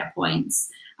of data points,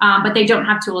 but they don't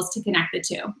have tools to connect the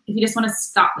two. If you just want to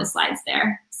stop the slides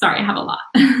there. Sorry, I have a lot.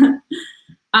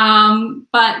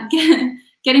 But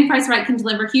getting price right can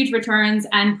deliver huge returns,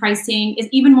 and pricing is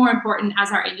even more important as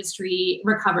our industry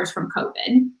recovers from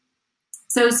COVID.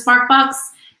 So Sparkbox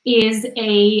is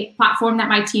a platform that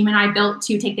my team and I built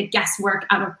to take the guesswork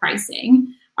out of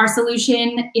pricing. Our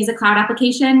solution is a cloud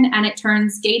application, and it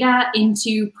turns data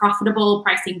into profitable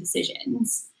pricing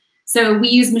decisions. So we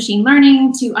use machine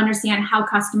learning to understand how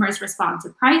customers respond to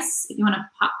price. If you want to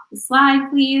pop the slide,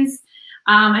 please.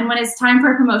 And when it's time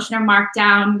for a promotion or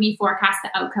markdown, we forecast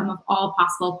the outcome of all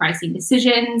possible pricing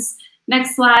decisions.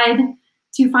 Next slide,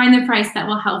 to find the price that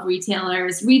will help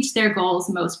retailers reach their goals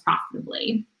most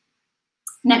profitably.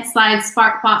 Next slide,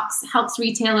 Sparkbox helps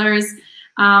retailers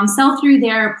sell through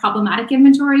their problematic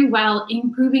inventory while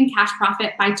improving cash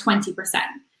profit by 20%.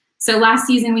 So last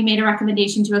season, we made a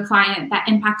recommendation to a client that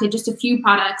impacted just a few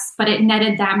products, but it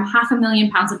netted them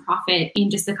 £500,000 in profit in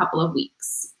just a couple of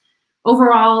weeks.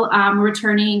 Overall, we're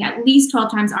returning at least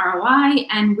 12 times ROI,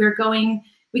 and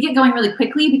we get going really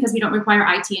quickly because we don't require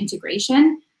IT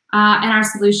integration, and our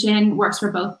solution works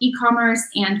for both e-commerce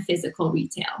and physical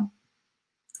retail.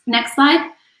 Next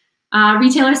slide.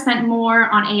 Retailers spent more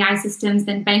on AI systems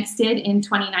than banks did in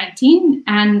 2019,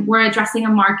 and we're addressing a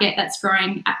market that's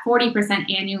growing at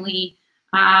 40% annually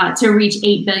to reach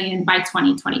 $8 billion by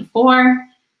 2024.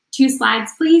 2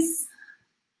 slides, please.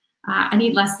 I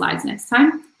need less slides next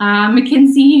time.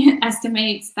 McKinsey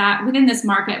estimates that within this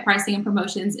market, pricing and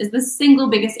promotions is the single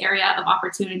biggest area of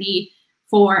opportunity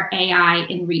for AI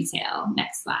in retail.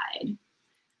 Next slide.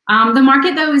 The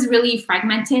market, though, is really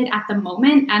fragmented at the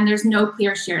moment, and there's no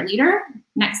clear share leader.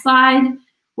 Next slide.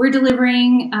 We're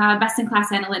delivering best-in-class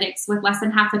analytics with less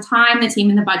than half the time, the team,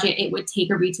 and the budget it would take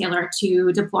a retailer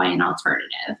to deploy an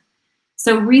alternative.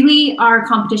 So really, our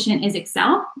competition is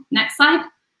Excel. Next slide.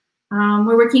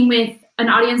 We're working with an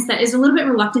audience that is a little bit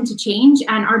reluctant to change,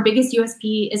 and our biggest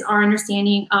USP is our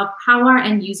understanding of how our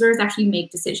end users actually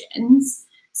make decisions.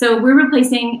 So we're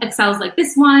replacing Excels like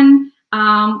this one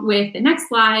with the next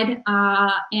slide,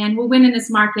 and we'll win in this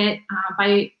market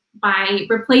by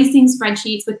replacing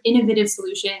spreadsheets with innovative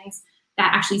solutions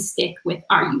that actually stick with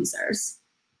our users.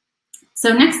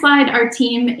 So next slide, our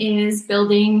team is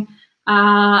building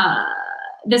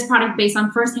this product based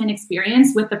on firsthand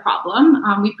experience with the problem.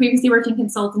 We previously worked in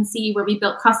consultancy where we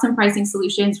built custom pricing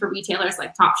solutions for retailers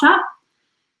like Topshop.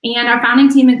 And our founding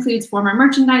team includes former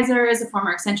merchandisers, a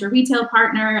former Accenture retail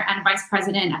partner, and a vice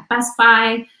president at Best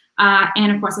Buy,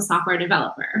 and of course a software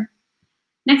developer.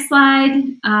 Next slide.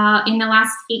 In the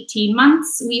last 18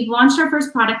 months, we've launched our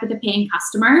first product with a paying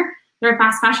customer. They're a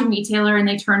fast fashion retailer and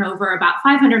they turn over about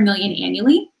 500 million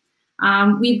annually.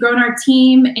 We've grown our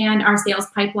team and our sales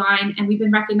pipeline, and we've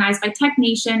been recognized by Tech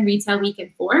Nation, Retail Week,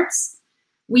 and Forbes.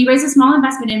 We raised a small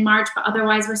investment in March, but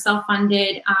otherwise we're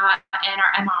self-funded, and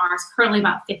our MRR is currently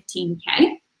about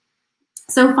 15K.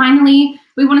 So finally,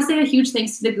 we want to say a huge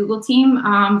thanks to the Google team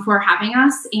for having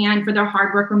us and for their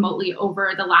hard work remotely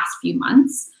over the last few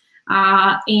months.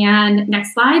 And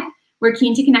next slide, we're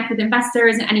keen to connect with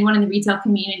investors and anyone in the retail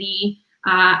community.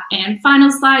 And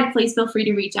final slide, please feel free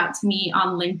to reach out to me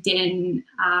on LinkedIn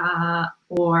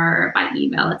or by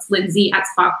email. It's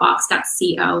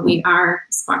lindsay@sparkbox.co. We are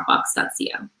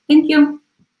sparkbox.co. Thank you.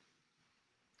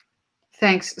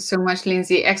 Thanks so much,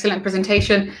 Lindsay. Excellent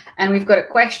presentation. And we've got a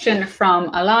question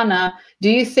from Alana. Do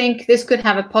you think this could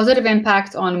have a positive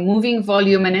impact on moving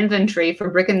volume and inventory for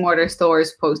brick and mortar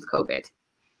stores post-COVID?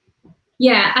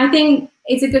 Yeah, I think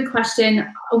it's a good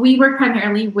question. We work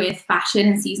primarily with fashion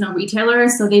and seasonal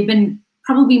retailers, so they've been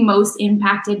probably most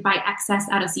impacted by excess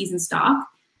out of season stock.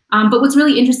 But what's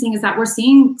really interesting is that we're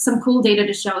seeing some cool data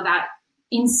to show that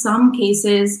in some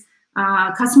cases,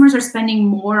 customers are spending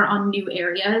more on new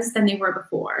areas than they were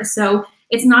before. So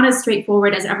it's not as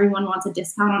straightforward as everyone wants a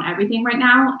discount on everything right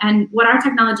now. And what our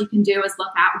technology can do is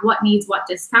look at what needs what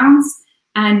discounts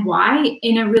and why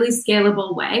in a really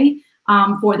scalable way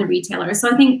for the retailer. So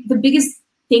I think the biggest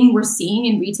thing we're seeing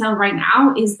in retail right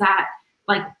now is that,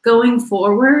 like, going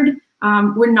forward,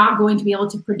 we're not going to be able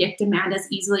to predict demand as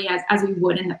easily as we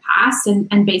would in the past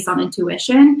and based on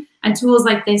intuition. And tools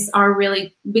like this are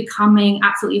really becoming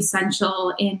absolutely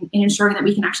essential in ensuring that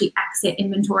we can actually exit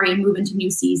inventory and move into new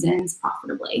seasons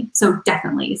profitably. So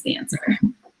definitely is the answer.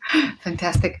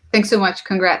 Fantastic. Thanks so much.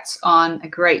 Congrats on a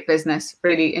great business.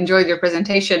 Really enjoyed your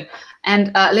presentation.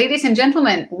 And ladies and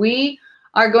gentlemen, we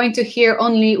are going to hear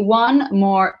only one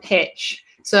more pitch.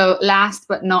 So last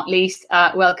but not least,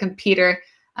 welcome Peter,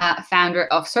 founder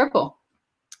of Turnbull.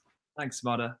 Thanks,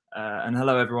 Mada. And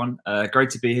hello, everyone. Great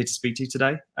to be here to speak to you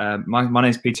today. My name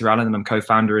is Peter Allen, and I'm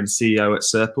co-founder and CEO at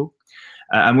Turnbull.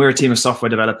 And we're a team of software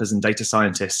developers and data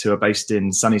scientists who are based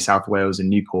in sunny South Wales in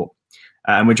Newport.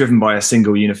 And we're driven by a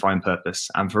single unifying purpose.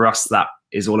 And for us, that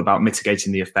is all about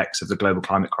mitigating the effects of the global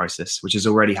climate crisis, which is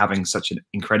already having such an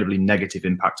incredibly negative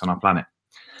impact on our planet.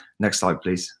 Next slide,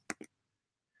 please.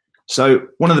 So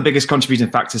one of the biggest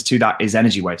contributing factors to that is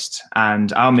energy waste.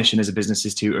 And our mission as a business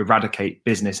is to eradicate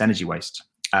business energy waste.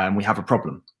 We have a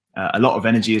problem. A lot of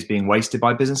energy is being wasted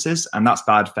by businesses, and that's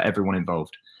bad for everyone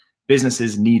involved.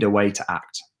 Businesses need a way to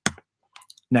act.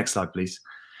 Next slide, please.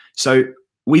 So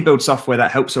we build software that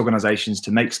helps organizations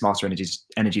to make smarter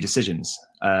energy decisions.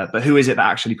 But who is it that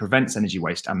actually prevents energy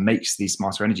waste and makes these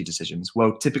smarter energy decisions?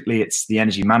 Well, typically it's the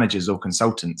energy managers or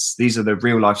consultants. These are the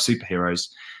real life superheroes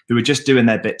who are just doing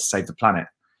their bit to save the planet.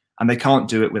 And they can't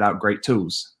do it without great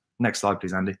tools. Next slide,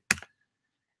 please, Andy.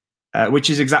 Which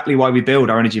is exactly why we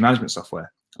build our energy management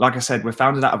software. Like I said, we're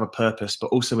founded out of a purpose, but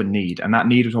also a need. And that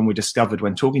need was one we discovered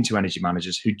when talking to energy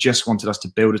managers who just wanted us to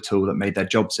build a tool that made their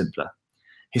job simpler.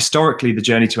 Historically, the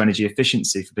journey to energy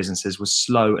efficiency for businesses was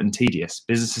slow and tedious.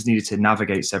 Businesses needed to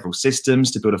navigate several systems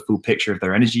to build a full picture of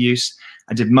their energy use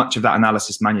and did much of that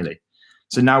analysis manually.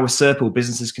 So now with Turnbull,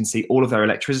 businesses can see all of their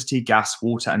electricity, gas,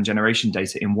 water, and generation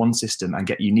data in one system and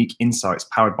get unique insights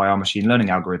powered by our machine learning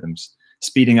algorithms,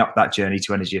 speeding up that journey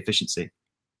to energy efficiency.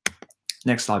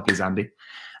 Next slide, please, Andy.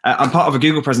 I'm part of a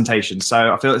Google presentation,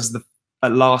 so I feel this is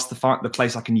at last the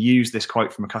place I can use this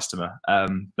quote from a customer.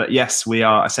 But yes, we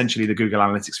are essentially the Google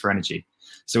Analytics for energy.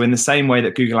 So in the same way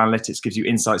that Google Analytics gives you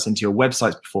insights into your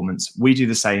website's performance, we do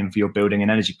the same for your building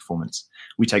and energy performance.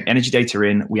 We take energy data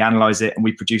in, we analyze it, and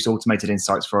we produce automated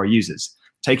insights for our users,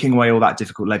 taking away all that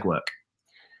difficult legwork.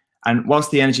 And whilst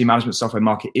the energy management software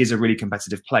market is a really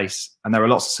competitive place, and there are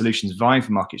lots of solutions vying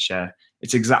for market share,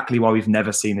 it's exactly why we've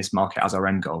never seen this market as our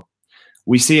end goal.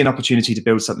 We see an opportunity to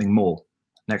build something more.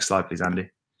 Next slide, please, Andy.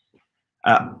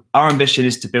 Our ambition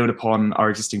is to build upon our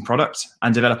existing product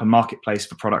and develop a marketplace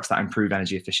for products that improve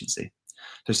energy efficiency.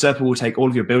 So Serpil will take all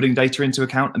of your building data into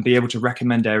account and be able to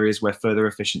recommend areas where further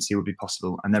efficiency would be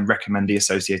possible, and then recommend the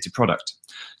associated product.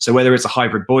 So whether it's a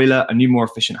hybrid boiler, a new more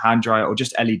efficient hand dryer, or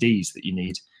just LEDs that you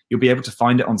need, you'll be able to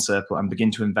find it on Serpil and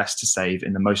begin to invest to save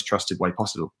in the most trusted way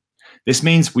possible. This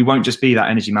means we won't just be that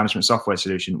energy management software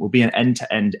solution, we'll be an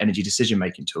end-to-end energy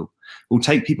decision-making tool. We'll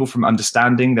take people from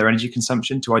understanding their energy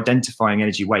consumption to identifying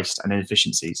energy waste and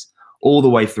inefficiencies, all the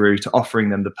way through to offering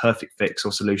them the perfect fix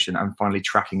or solution and finally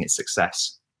tracking its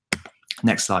success.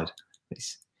 Next slide,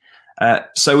 please.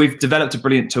 So we've developed a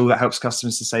brilliant tool that helps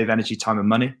customers to save energy, time and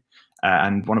money.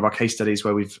 And one of our case studies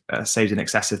where we've saved in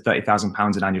excess of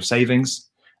 £30,000 in annual savings.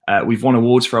 We've won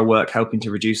awards for our work helping to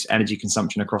reduce energy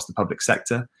consumption across the public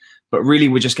sector. But really,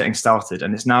 we're just getting started.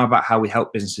 And it's now about how we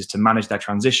help businesses to manage their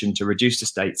transition to reduced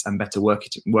estates and better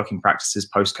working practices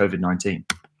post-COVID-19.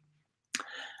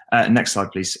 Next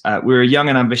slide, please. We're a young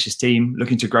and ambitious team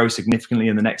looking to grow significantly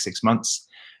in the next 6 months.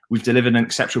 We've delivered an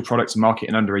exceptional product to market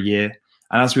in under a year.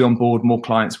 And as we onboard more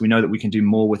clients, we know that we can do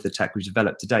more with the tech we've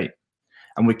developed to date.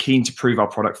 And we're keen to prove our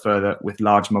product further with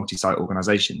large multi-site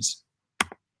organizations,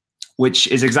 which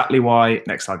is exactly why,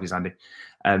 next slide please, Andy,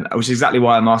 which is exactly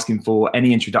why I'm asking for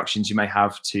any introductions you may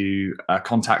have to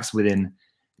contacts within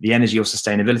the energy or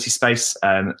sustainability space,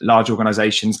 large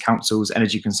organizations, councils,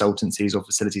 energy consultancies, or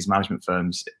facilities management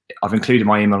firms. I've included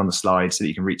my email on the slide so that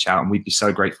you can reach out, and we'd be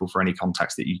so grateful for any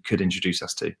contacts that you could introduce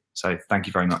us to. So thank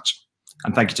you very much.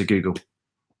 And thank you to Google.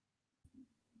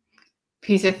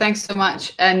 Peter, thanks so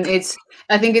much. And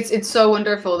I think it's so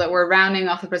wonderful that we're rounding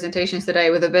off the presentations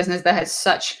today with a business that has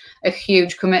such a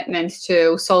huge commitment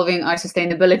to solving our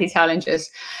sustainability challenges.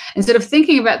 Instead of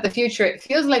thinking about the future, it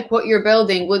feels like what you're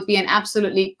building would be an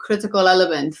absolutely critical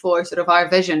element for sort of our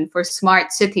vision for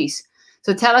smart cities.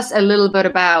 So tell us a little bit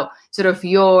about sort of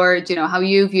your, how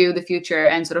you view the future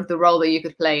and sort of the role that you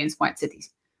could play in smart cities.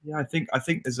 Yeah, I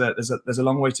think there's a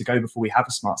long way to go before we have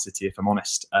a smart city, if I'm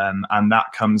honest, and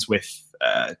that comes with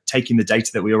taking the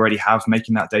data that we already have,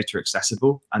 making that data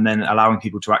accessible, and then allowing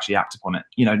people to actually act upon it.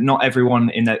 Not everyone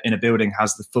in a building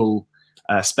has the full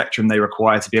spectrum they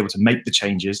require to be able to make the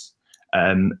changes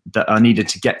that are needed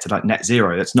to get to like net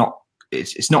zero.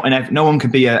 No one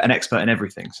can be an expert in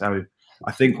everything. So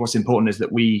I think what's important is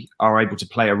that we are able to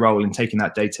play a role in taking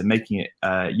that data, making it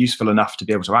useful enough to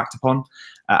be able to act upon,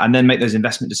 and then make those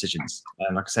investment decisions.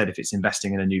 Like I said, if it's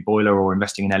investing in a new boiler or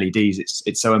investing in LEDs,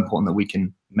 it's so important that we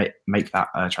can make that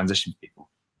transition for people.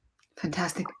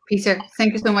 Fantastic. Peter,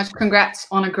 thank you so much. Congrats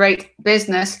on a great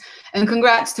business, and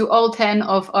congrats to all 10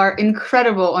 of our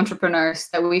incredible entrepreneurs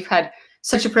that we've had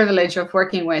such a privilege of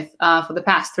working with for the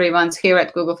past 3 months here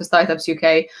at Google for Startups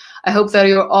UK. I hope that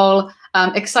you're all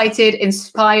excited,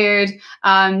 inspired.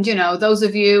 Those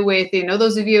of you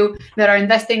that are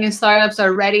investing in startups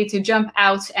are ready to jump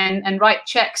out and write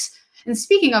checks. And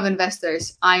speaking of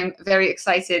investors, I'm very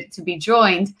excited to be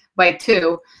joined by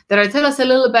two that are tell us a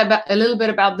little bit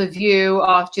about the view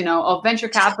of of venture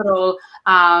capital,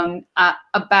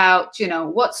 about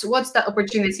what's the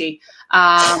opportunity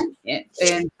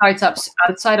in startups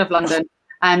outside of London,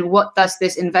 and what does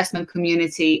this investment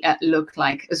community look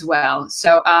like as well.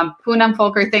 So Poonam,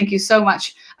 Volker, thank you so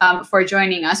much for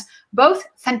joining us. Both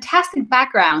fantastic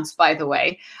backgrounds, by the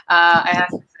way, I have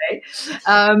to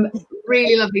say.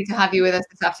 Really lovely to have you with us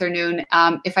this afternoon.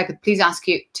 If I could please ask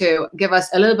you to give us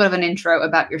a little bit of an intro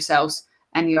about yourselves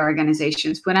and your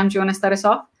organizations. Poonam, do you want to start us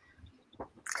off?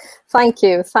 Thank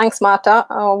you. Thanks, Marta.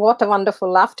 Oh, what a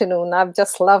wonderful afternoon. I've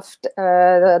just loved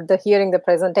hearing the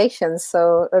presentations.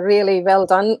 So really well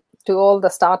done to all the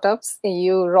startups.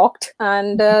 You rocked.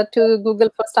 And to Google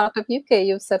for Startup UK,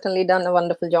 you've certainly done a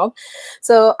wonderful job.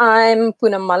 So I'm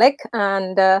Poonam Malik,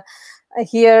 and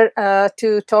here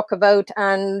to talk about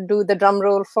and do the drum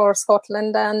roll for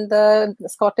Scotland and the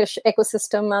Scottish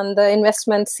ecosystem and the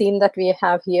investment scene that we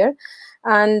have here.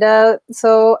 And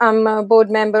so I'm a board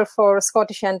member for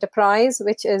Scottish Enterprise,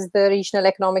 which is the regional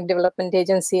economic development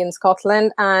agency in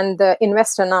Scotland, and the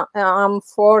investor arm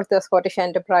for the Scottish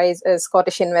Enterprise is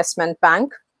Scottish Investment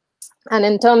Bank. And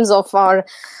in terms of our,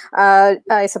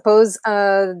 I suppose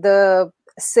the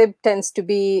SIB tends to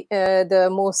be the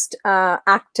most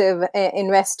active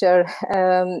investor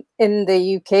in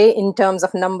the UK in terms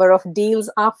of number of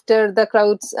deals after the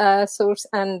crowdsource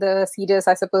and the Seeders,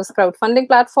 I suppose, crowdfunding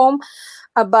platform.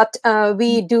 But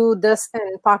we do this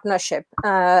in partnership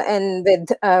and with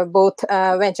both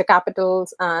venture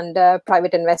capitals and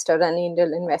private investors and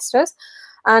angel investors.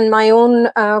 And my own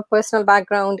personal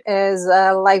background is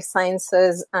life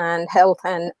sciences and health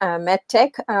and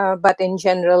medtech. But in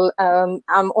general,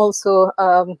 I'm also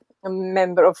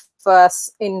member of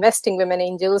Investing Women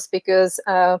Angels, because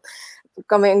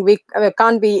we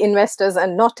can't be investors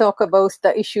and not talk about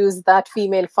the issues that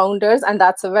female founders, and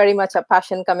that's very much a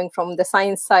passion coming from the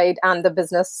science side and the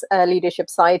business leadership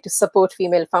side to support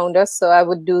female founders. So I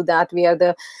would do that. We are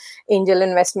the angel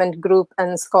investment group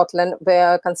in Scotland. We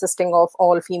are consisting of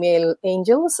all female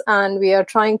angels, and we are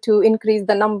trying to increase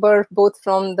the number both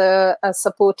from the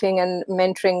supporting and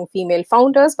mentoring female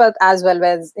founders, but as well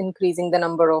as increasing the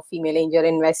number of female angel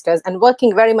investors, and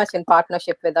working very much in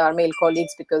partnership with our male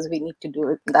colleagues, because we need to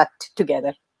do that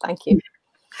together. Thank you.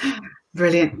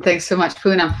 Brilliant. Thanks so much,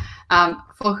 Poonam.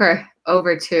 Volker,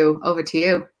 over to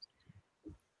you.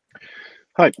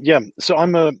 Hi. Yeah. So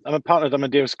I'm a partner at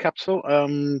Amadeus Capital.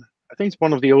 I think it's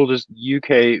one of the oldest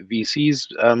UK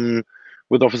VCs,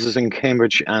 with offices in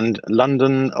Cambridge and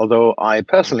London. Although I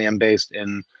personally am based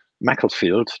in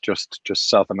Macclesfield, just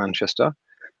south of Manchester.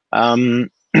 I've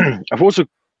also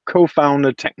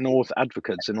co-founded Tech North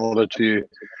Advocates in order to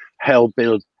help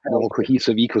build more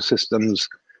cohesive ecosystems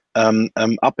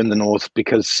up in the north,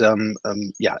 because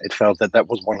yeah, it felt that that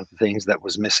was one of the things that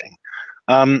was missing.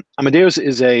 Amadeus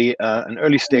is an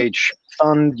early stage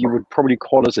fund. You would probably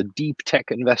call us a deep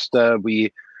tech investor.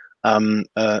 We tend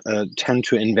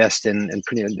to invest in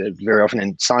very often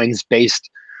in science-based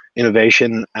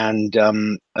innovation, and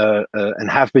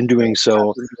have been doing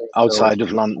so outside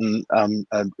of London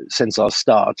since our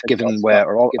start, given where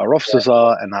our offices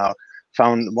are. And our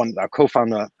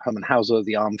co-founder, Herman Hauser,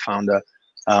 the ARM founder,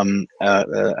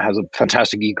 has a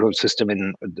fantastic ecosystem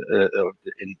in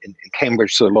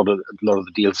Cambridge, so a lot of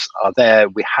the deals are there.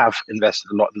 We have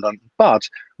invested a lot in London, but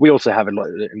we also have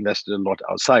invested a lot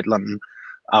outside London.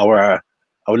 Our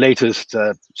latest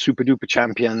super duper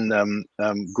champion,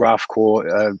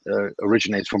 GraphCore,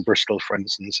 originates from Bristol, for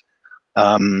instance.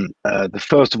 The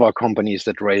first of our companies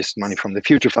that raised money from the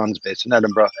Future Funds, based in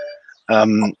Edinburgh.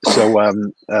 So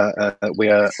we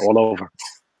are all over.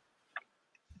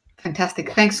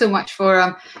 Fantastic. Thanks so much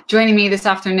for joining me this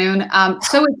afternoon.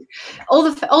 So all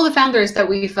the founders that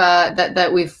we've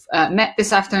met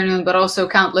this afternoon, but also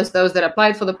countless those that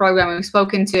applied for the program we've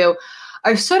spoken to,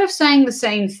 are sort of saying the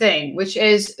same thing, which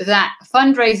is that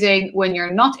fundraising when you're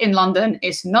not in London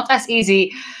is not as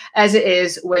easy as it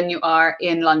is when you are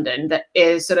in London. That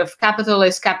is sort of capital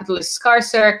is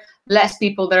scarcer, less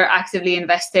people that are actively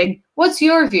investing. What's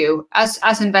your view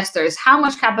as investors? How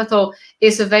much capital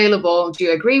is available? Do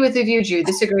you agree with the view? Do you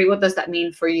disagree? What does that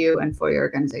mean for you and for your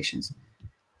organizations?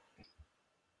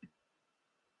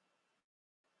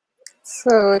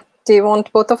 So do you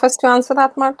want both of us to answer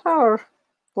that, Marta, or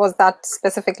was that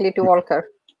specifically to Volker?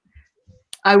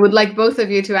 I would like both of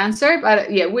you to answer,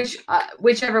 but yeah,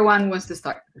 whichever one wants to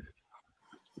start.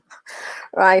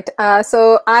 Right.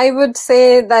 So I would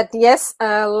say that, yes,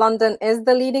 London is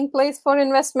the leading place for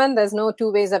investment. There's no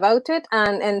two ways about it.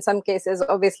 And in some cases,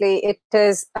 obviously, it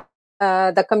is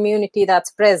the community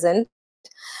that's present,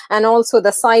 and also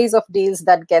the size of deals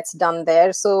that gets done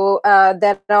there. So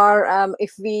there are,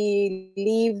 if we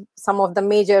leave some of the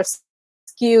major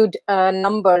skewed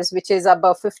numbers, which is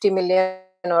above 50 million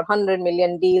or 100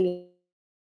 million deals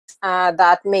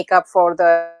that make up for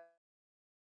the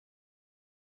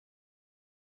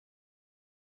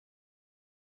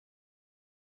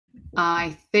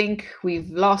I think we've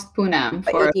lost Poonam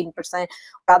for 18%,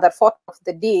 rather 40% of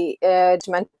the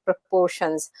engagement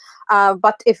proportions.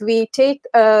 But if we take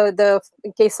the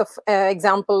case of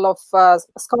example of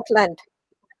Scotland,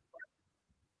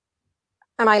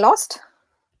 am I lost?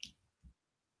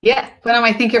 Yeah, Poonam,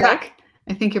 I think you're back.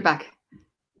 I think you're back.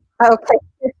 Okay,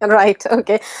 right.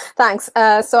 Okay, thanks.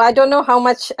 So I don't know how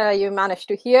much you managed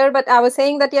to hear, but I was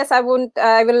saying that, yes, I will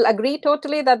agree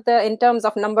totally that in terms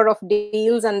of number of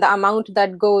deals and the amount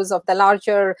that goes of the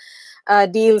larger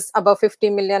deals above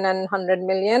 50 million and 100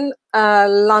 million,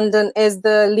 London is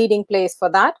the leading place for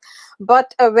that.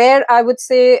 But where I would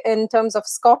say in terms of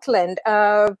Scotland,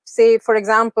 say, for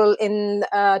example, in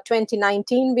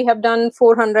 2019, we have done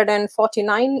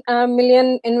 449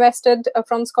 million invested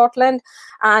from Scotland,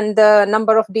 and the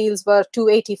number of deals were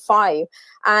 285.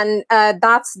 And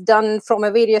that's done from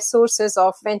a various sources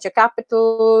of venture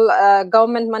capital,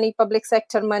 government money, public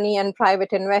sector money, and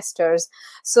private investors.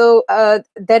 So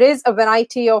there is a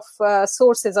variety of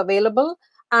sources available.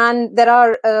 And there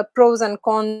are pros and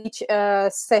cons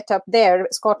set up there.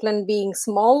 Scotland being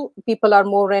small, people are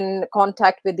more in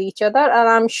contact with each other. And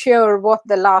I'm sure what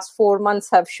the last 4 months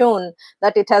have shown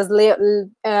that it has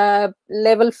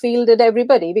level fielded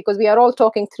everybody, because we are all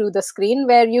talking through the screen,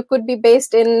 where you could be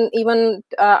based in even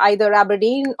either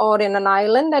Aberdeen or in an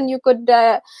island, and you could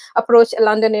approach a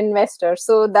London investor.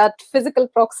 So that physical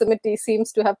proximity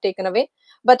seems to have taken away.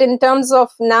 But in terms of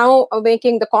now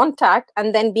making the contact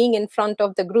and then being in front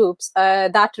of the groups,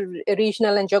 that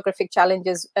regional and geographic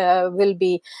challenges will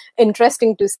be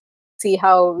interesting to see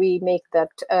how we make that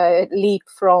leap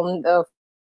from the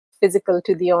physical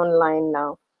to the online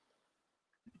now.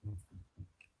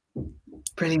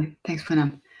 Brilliant. Thanks,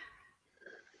 Poonam.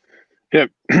 Yeah.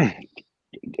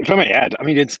 If I may add, I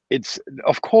mean, it's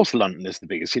of course London is the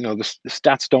biggest. You know, the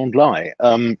stats don't lie.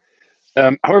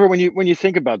 However, when you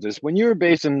think about this, when you're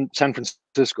based in San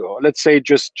Francisco, let's say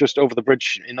just over the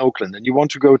bridge in Oakland, and you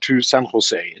want to go to San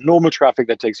Jose, normal traffic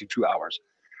that takes you 2 hours,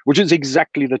 which is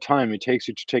exactly the time it takes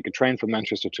you to take a train from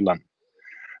Manchester to London.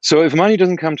 So if money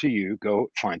doesn't come to you, go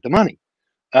find the money.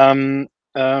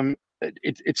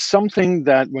 It's something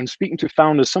that when speaking to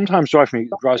founders sometimes drives me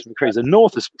crazy. The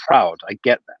North is proud, I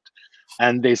get that,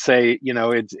 and they say, you know,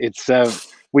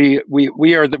 we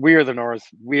are the North.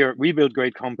 We build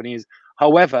great companies.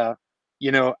 However,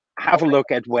 you know, have a look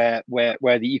at where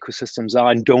the ecosystems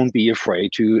are, and don't be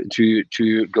afraid to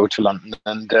go to London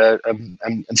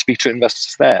and speak to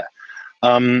investors there.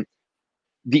 The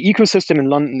ecosystem in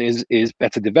London is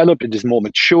better developed. It is more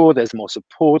mature. There's more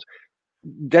support.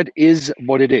 That is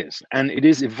what it is, and it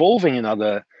is evolving in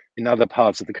other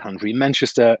parts of the country.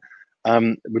 Manchester,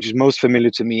 which is most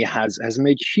familiar to me, has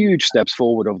made huge steps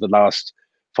forward over the last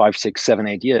 5, 6, 7,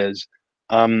 8 years.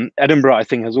 Edinburgh, I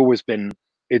think, has always been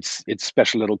its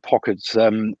special little pockets.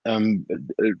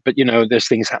 But you know, there's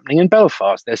things happening in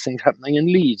Belfast, there's things happening in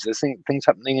Leeds, there's things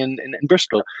happening in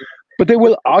Bristol, but they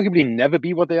will arguably never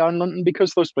be what they are in London,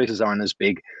 because those places aren't as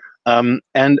big.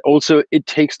 And also, it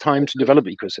takes time to develop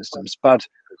ecosystems. But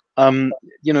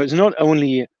you know, it's not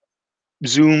only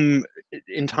Zoom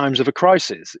in times of a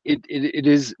crisis. It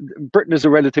is, Britain is a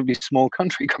relatively small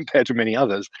country compared to many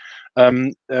others.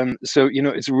 So, you know,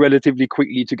 it's relatively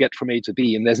quickly to get from A to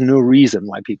B, and there's no reason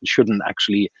why people shouldn't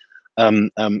actually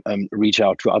reach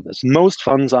out to others. Most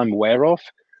funds I'm aware of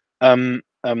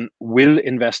will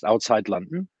invest outside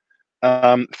London.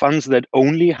 Funds that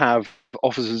only have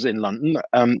offices in London,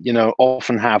 you know,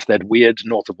 often have that weird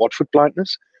north of Watford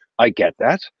blindness. I get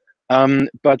that.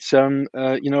 But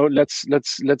you know,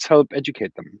 let's help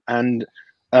educate them. And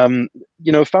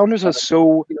you know, founders are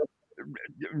so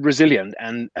resilient,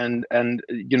 and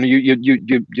you know,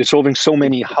 you're solving so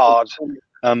many hard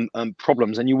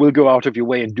problems, and you will go out of your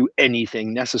way and do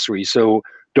anything necessary. So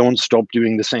don't stop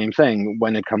doing the same thing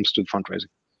when it comes to fundraising.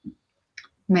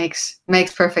 Makes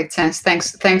perfect sense.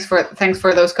 Thanks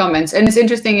for those comments. And it's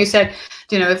interesting you said,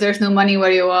 you know, if there's no money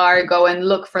where you are, go and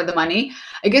look for the money.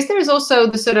 I guess there's also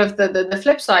the sort of the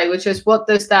flip side, which is, what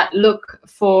does that look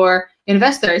for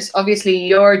investors? Obviously,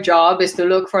 your job is to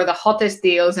look for the hottest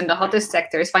deals in the hottest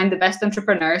sectors, find the best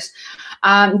entrepreneurs.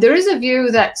 There is a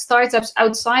view that startups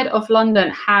outside of London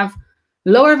have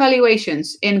lower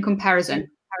valuations in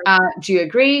comparison. Do you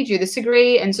agree? Do you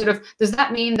disagree? And sort of, does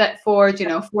that mean that for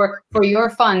your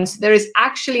funds, there is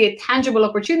actually a tangible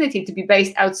opportunity to be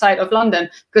based outside of London,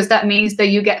 because that means that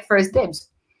you get first dibs?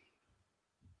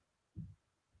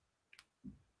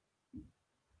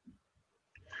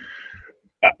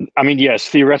 I mean, yes,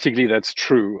 theoretically that's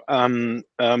true.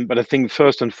 But I think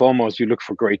first and foremost, you look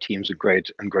for great teams and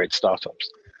great startups.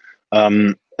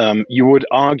 You would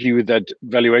argue that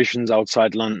valuations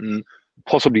outside London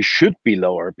possibly should be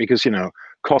lower, because, you know,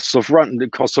 the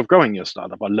costs of growing your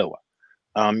startup are lower.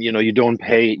 You know, you don't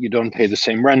pay the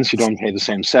same rents, you don't pay the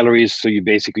same salaries, so you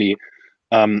basically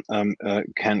can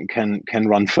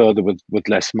run further with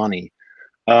less money.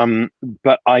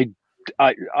 But I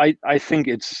think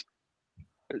it's,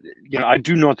 you know, I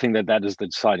do not think that is the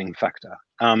deciding factor.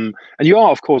 And you are,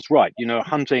 of course, right. You know,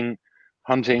 hunting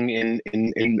in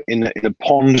a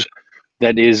pond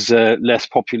that is less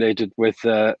populated with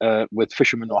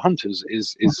fishermen or hunters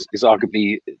is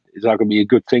arguably a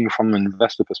good thing from an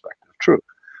investor perspective. True,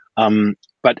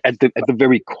 but at the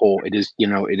very core, it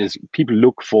is people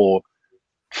look for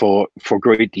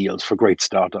great deals, for great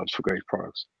startups, for great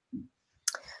products.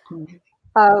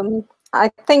 I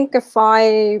think if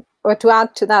I were to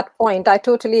add to that point, I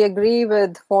totally agree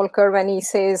with Volker when he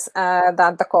says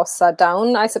that the costs are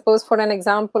down. I suppose, for an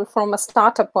example, from a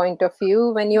startup point of view,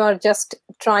 when you are just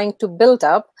trying to build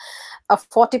up, a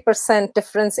 40%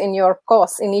 difference in your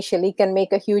costs initially can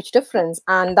make a huge difference.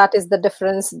 And that is the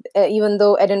difference. Even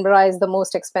though Edinburgh is the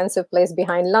most expensive place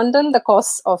behind London, the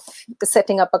cost of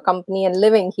setting up a company and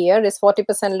living here is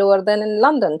 40% lower than in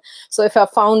London. So if a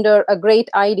founder, a great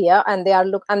idea, and they are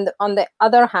and on the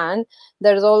other hand,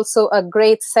 there's also a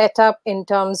great setup in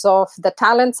terms of the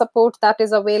talent support that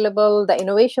is available, the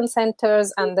innovation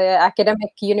centers and the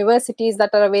academic universities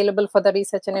that are available for the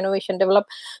research and innovation develop.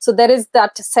 So there is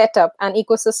that setup and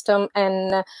ecosystem.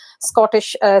 And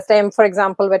Scottish STEM, for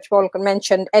example, which Volker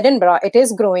mentioned, Edinburgh, it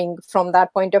is growing from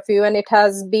that point of view, and it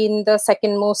has been the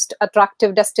second most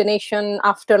attractive destination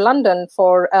after London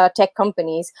for tech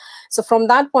companies. So from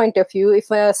that point of view, if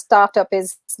a startup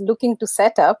is looking to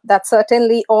set up, that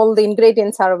certainly all the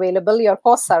ingredients are available, your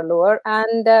costs are lower,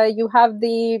 and you have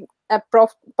the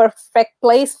perfect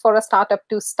place for a startup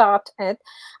to start it.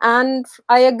 And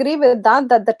I agree with that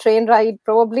the train ride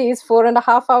probably is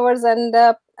 4.5 hours, and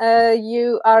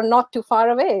you are not too far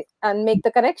away and make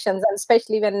the connections. And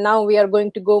especially when now we are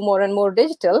going to go more and more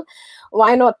digital,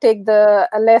 why not take the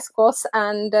less costs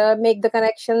and make the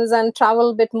connections and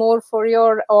travel a bit more for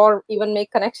your, or even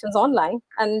make connections online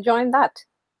and join that.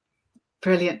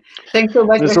 Brilliant. Thanks so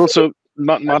much. There's also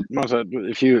Marta,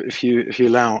 if you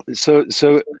allow. So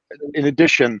in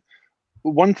addition,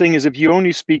 one thing is if you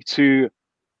only speak to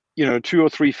 2 or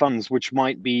 3 funds which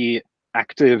might be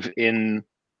active in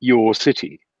your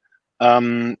city,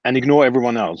 and ignore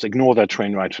everyone else, ignore that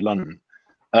train ride to London,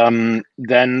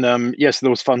 then yes,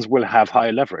 those funds will have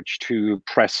higher leverage to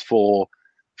press for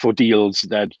deals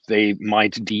that they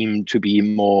might deem to be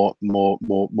more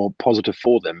positive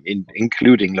for them,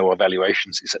 including lower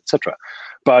valuations, etc.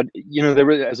 But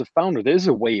there is, as a founder, there is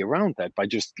a way around that by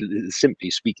just simply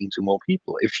speaking to more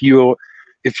people. If you're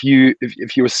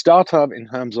a startup in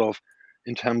terms of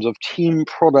team,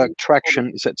 product,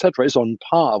 traction, etc., is on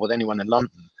par with anyone in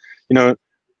London,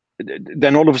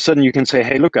 then all of a sudden you can say,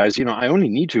 hey, look, guys, I only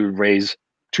need to raise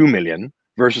 2 million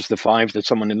versus the 5 that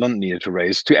someone in London needed to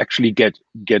raise to actually get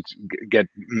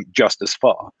just as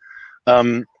far.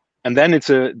 And then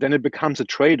it becomes a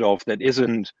trade-off that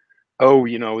isn't,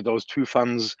 those 2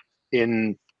 funds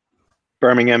in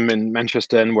Birmingham and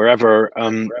Manchester and wherever,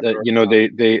 they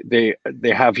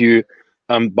have you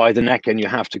by the neck and you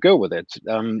have to go with it.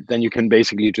 Then you can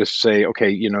basically just say, okay,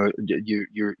 you're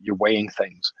weighing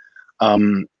things.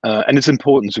 And it's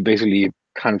important to basically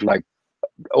kind of like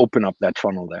open up that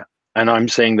funnel there. And I'm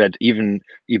saying that even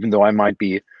though I might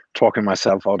be talking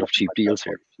myself out of cheap deals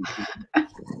here.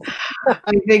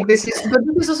 I think this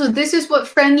is what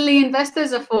friendly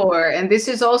investors are for, and this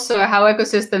is also how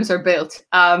ecosystems are built.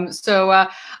 So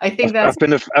I think that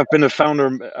I've been a founder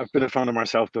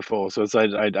myself before, so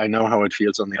I know how it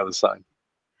feels on the other side.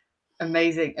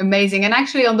 Amazing. And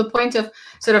actually, on the point of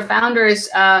sort of founders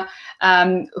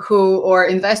or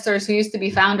investors who used to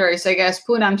be founders, I guess,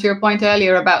 Poonam, to your point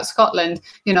earlier about Scotland,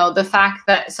 the fact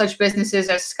that such businesses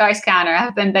as Skyscanner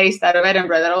have been based out of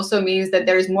Edinburgh, that also means that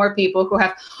there is more people who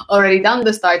have already done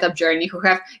the startup journey, who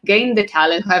have gained the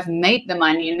talent, who have made the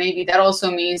money. And maybe that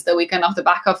also means that we can, off the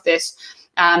back of this,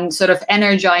 sort of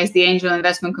energize the angel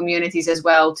investment communities as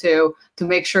well to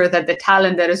make sure that the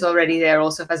talent that is already there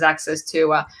also has access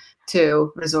to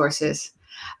resources.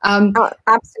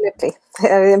 Absolutely.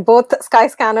 Both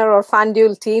Skyscanner or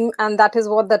FanDuel team, and that is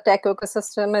what the tech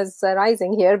ecosystem is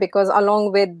rising here, because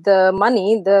along with the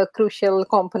money, the crucial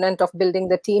component of building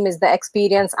the team is the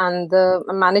experience and the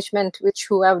management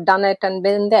who have done it and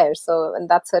been there. So, and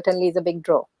that certainly is a big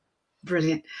draw.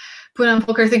 Brilliant. Poonam,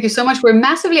 Volker, thank you so much. We're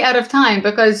massively out of time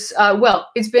because,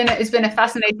 it's been a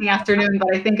fascinating afternoon.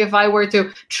 But I think if I were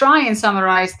to try and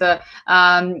summarize the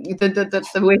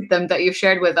wisdom that you've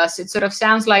shared with us, it sort of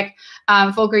sounds like,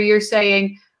 Volker, you're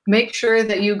saying make sure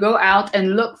that you go out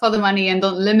and look for the money and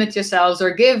don't limit yourselves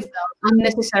or give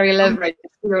unnecessary leverage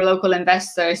to your local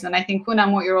investors. And I think,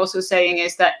 Poonam, what you're also saying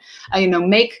is that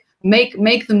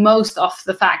make the most of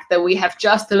the fact that we have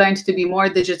just learned to be more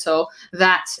digital,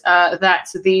 that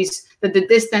the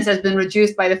distance has been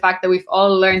reduced by the fact that we've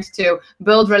all learned to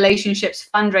build relationships,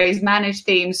 fundraise, manage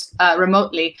teams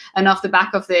remotely. And off the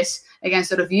back of this, again,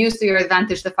 sort of use to your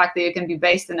advantage the fact that you can be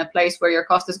based in a place where your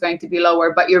cost is going to be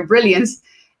lower, but your brilliance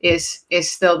is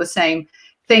still the same.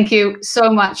 Thank you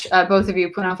so much, both of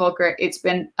you, Poonam, Volker. It's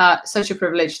been such a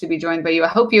privilege to be joined by you. I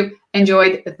hope you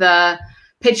enjoyed the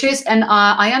pitches, and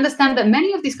I understand that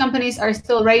many of these companies are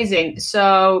still raising.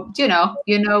 So you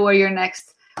know where your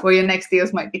next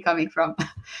deals might be coming from.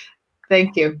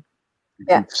 Thank you.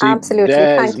 Yeah, absolutely.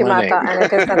 Thank you, Marta. And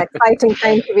it is an exciting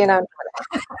time to be an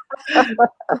entrepreneur.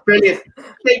 Brilliant.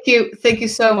 Thank you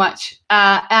so much.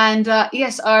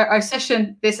 Yes, our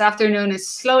session this afternoon is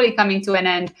slowly coming to an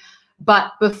end.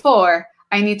 But before,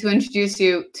 I need to introduce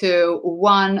you to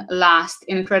one last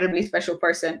incredibly special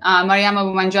person. Mariam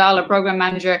Abu Manjal, a program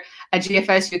manager at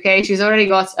GFS UK. She's already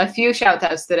got a few shout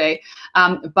outs today.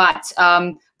 But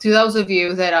to those of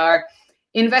you that are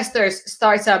investors,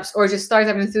 startups, or just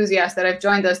startup enthusiasts that have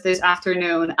joined us this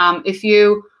afternoon, if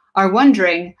you are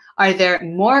wondering, are there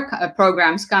more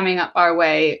programs coming up our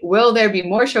way? Will there be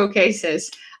more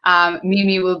showcases?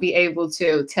 Mimi will be able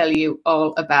to tell you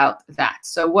all about that.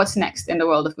 So what's next in the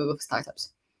world of Google for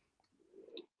Startups?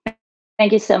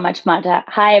 Thank you so much, Marta.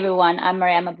 Hi, everyone. I'm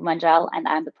Mariam Abu Manjal, and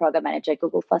I'm the program manager at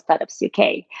Google for Startups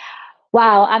UK.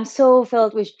 Wow, I'm so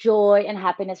filled with joy and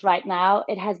happiness right now.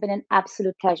 It has been an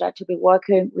absolute pleasure to be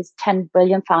working with 10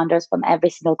 brilliant founders from every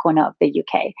single corner of the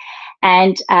UK.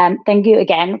 And thank you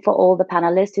again for all the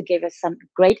panelists who gave us some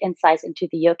great insights into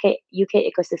the UK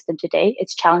ecosystem today,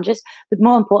 its challenges, but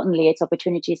more importantly, its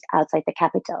opportunities outside the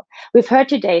capital. We've heard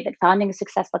today that founding a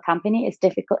successful company is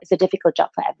a difficult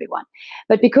job for everyone.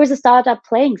 But because the startup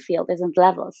playing field isn't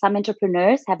level, some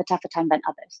entrepreneurs have a tougher time than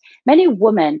others. Many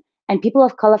women and people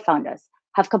of color founders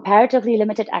have comparatively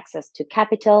limited access to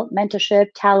capital, mentorship,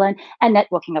 talent, and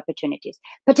networking opportunities.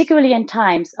 Particularly in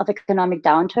times of economic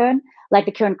downturn, like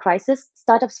the current crisis,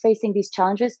 startups facing these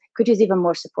challenges could use even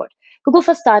more support. Google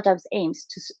for Startups aims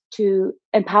to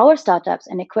empower startups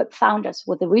and equip founders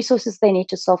with the resources they need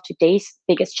to solve today's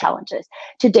biggest challenges.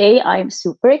 Today, I'm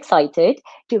super excited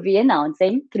to be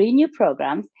announcing 3 new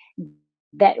programs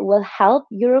that will help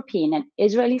European and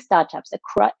Israeli startups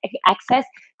access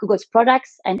Google's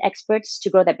products and experts to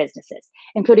grow their businesses,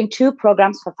 including 2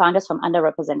 programs for founders from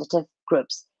underrepresented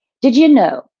groups. Did you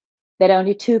know that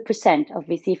only 2% of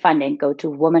VC funding go to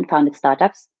women-founded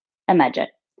startups? Imagine.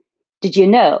 Did you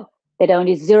know that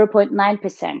only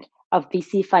 0.9% of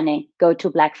VC funding go to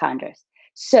Black founders?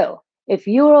 So if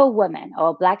you're a woman or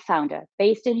a Black founder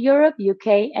based in Europe,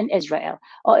 UK, and Israel,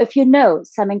 or if you know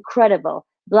some incredible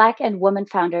Black and women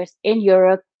founders in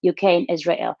Europe, UK, and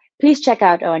Israel, please check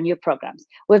out our new programs.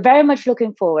 We're very much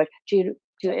looking forward to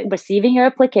receiving your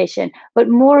application, but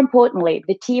more importantly,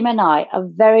 the team and I are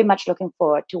very much looking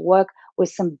forward to work with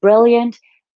some brilliant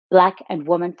Black and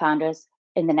women founders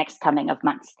in the next coming of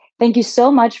months. Thank you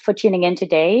so much for tuning in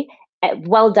today.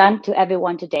 Well done to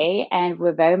everyone today, and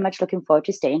we're very much looking forward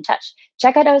to stay in touch.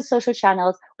 Check out our social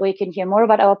channels where you can hear more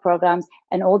about our programs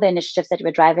and all the initiatives that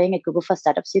we're driving at Google for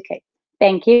Startups UK.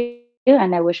 Thank you,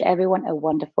 and I wish everyone a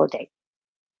wonderful day.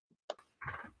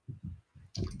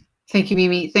 Thank you,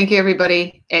 Mimi. Thank you,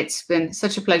 everybody. It's been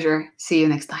such a pleasure. See you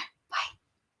next time.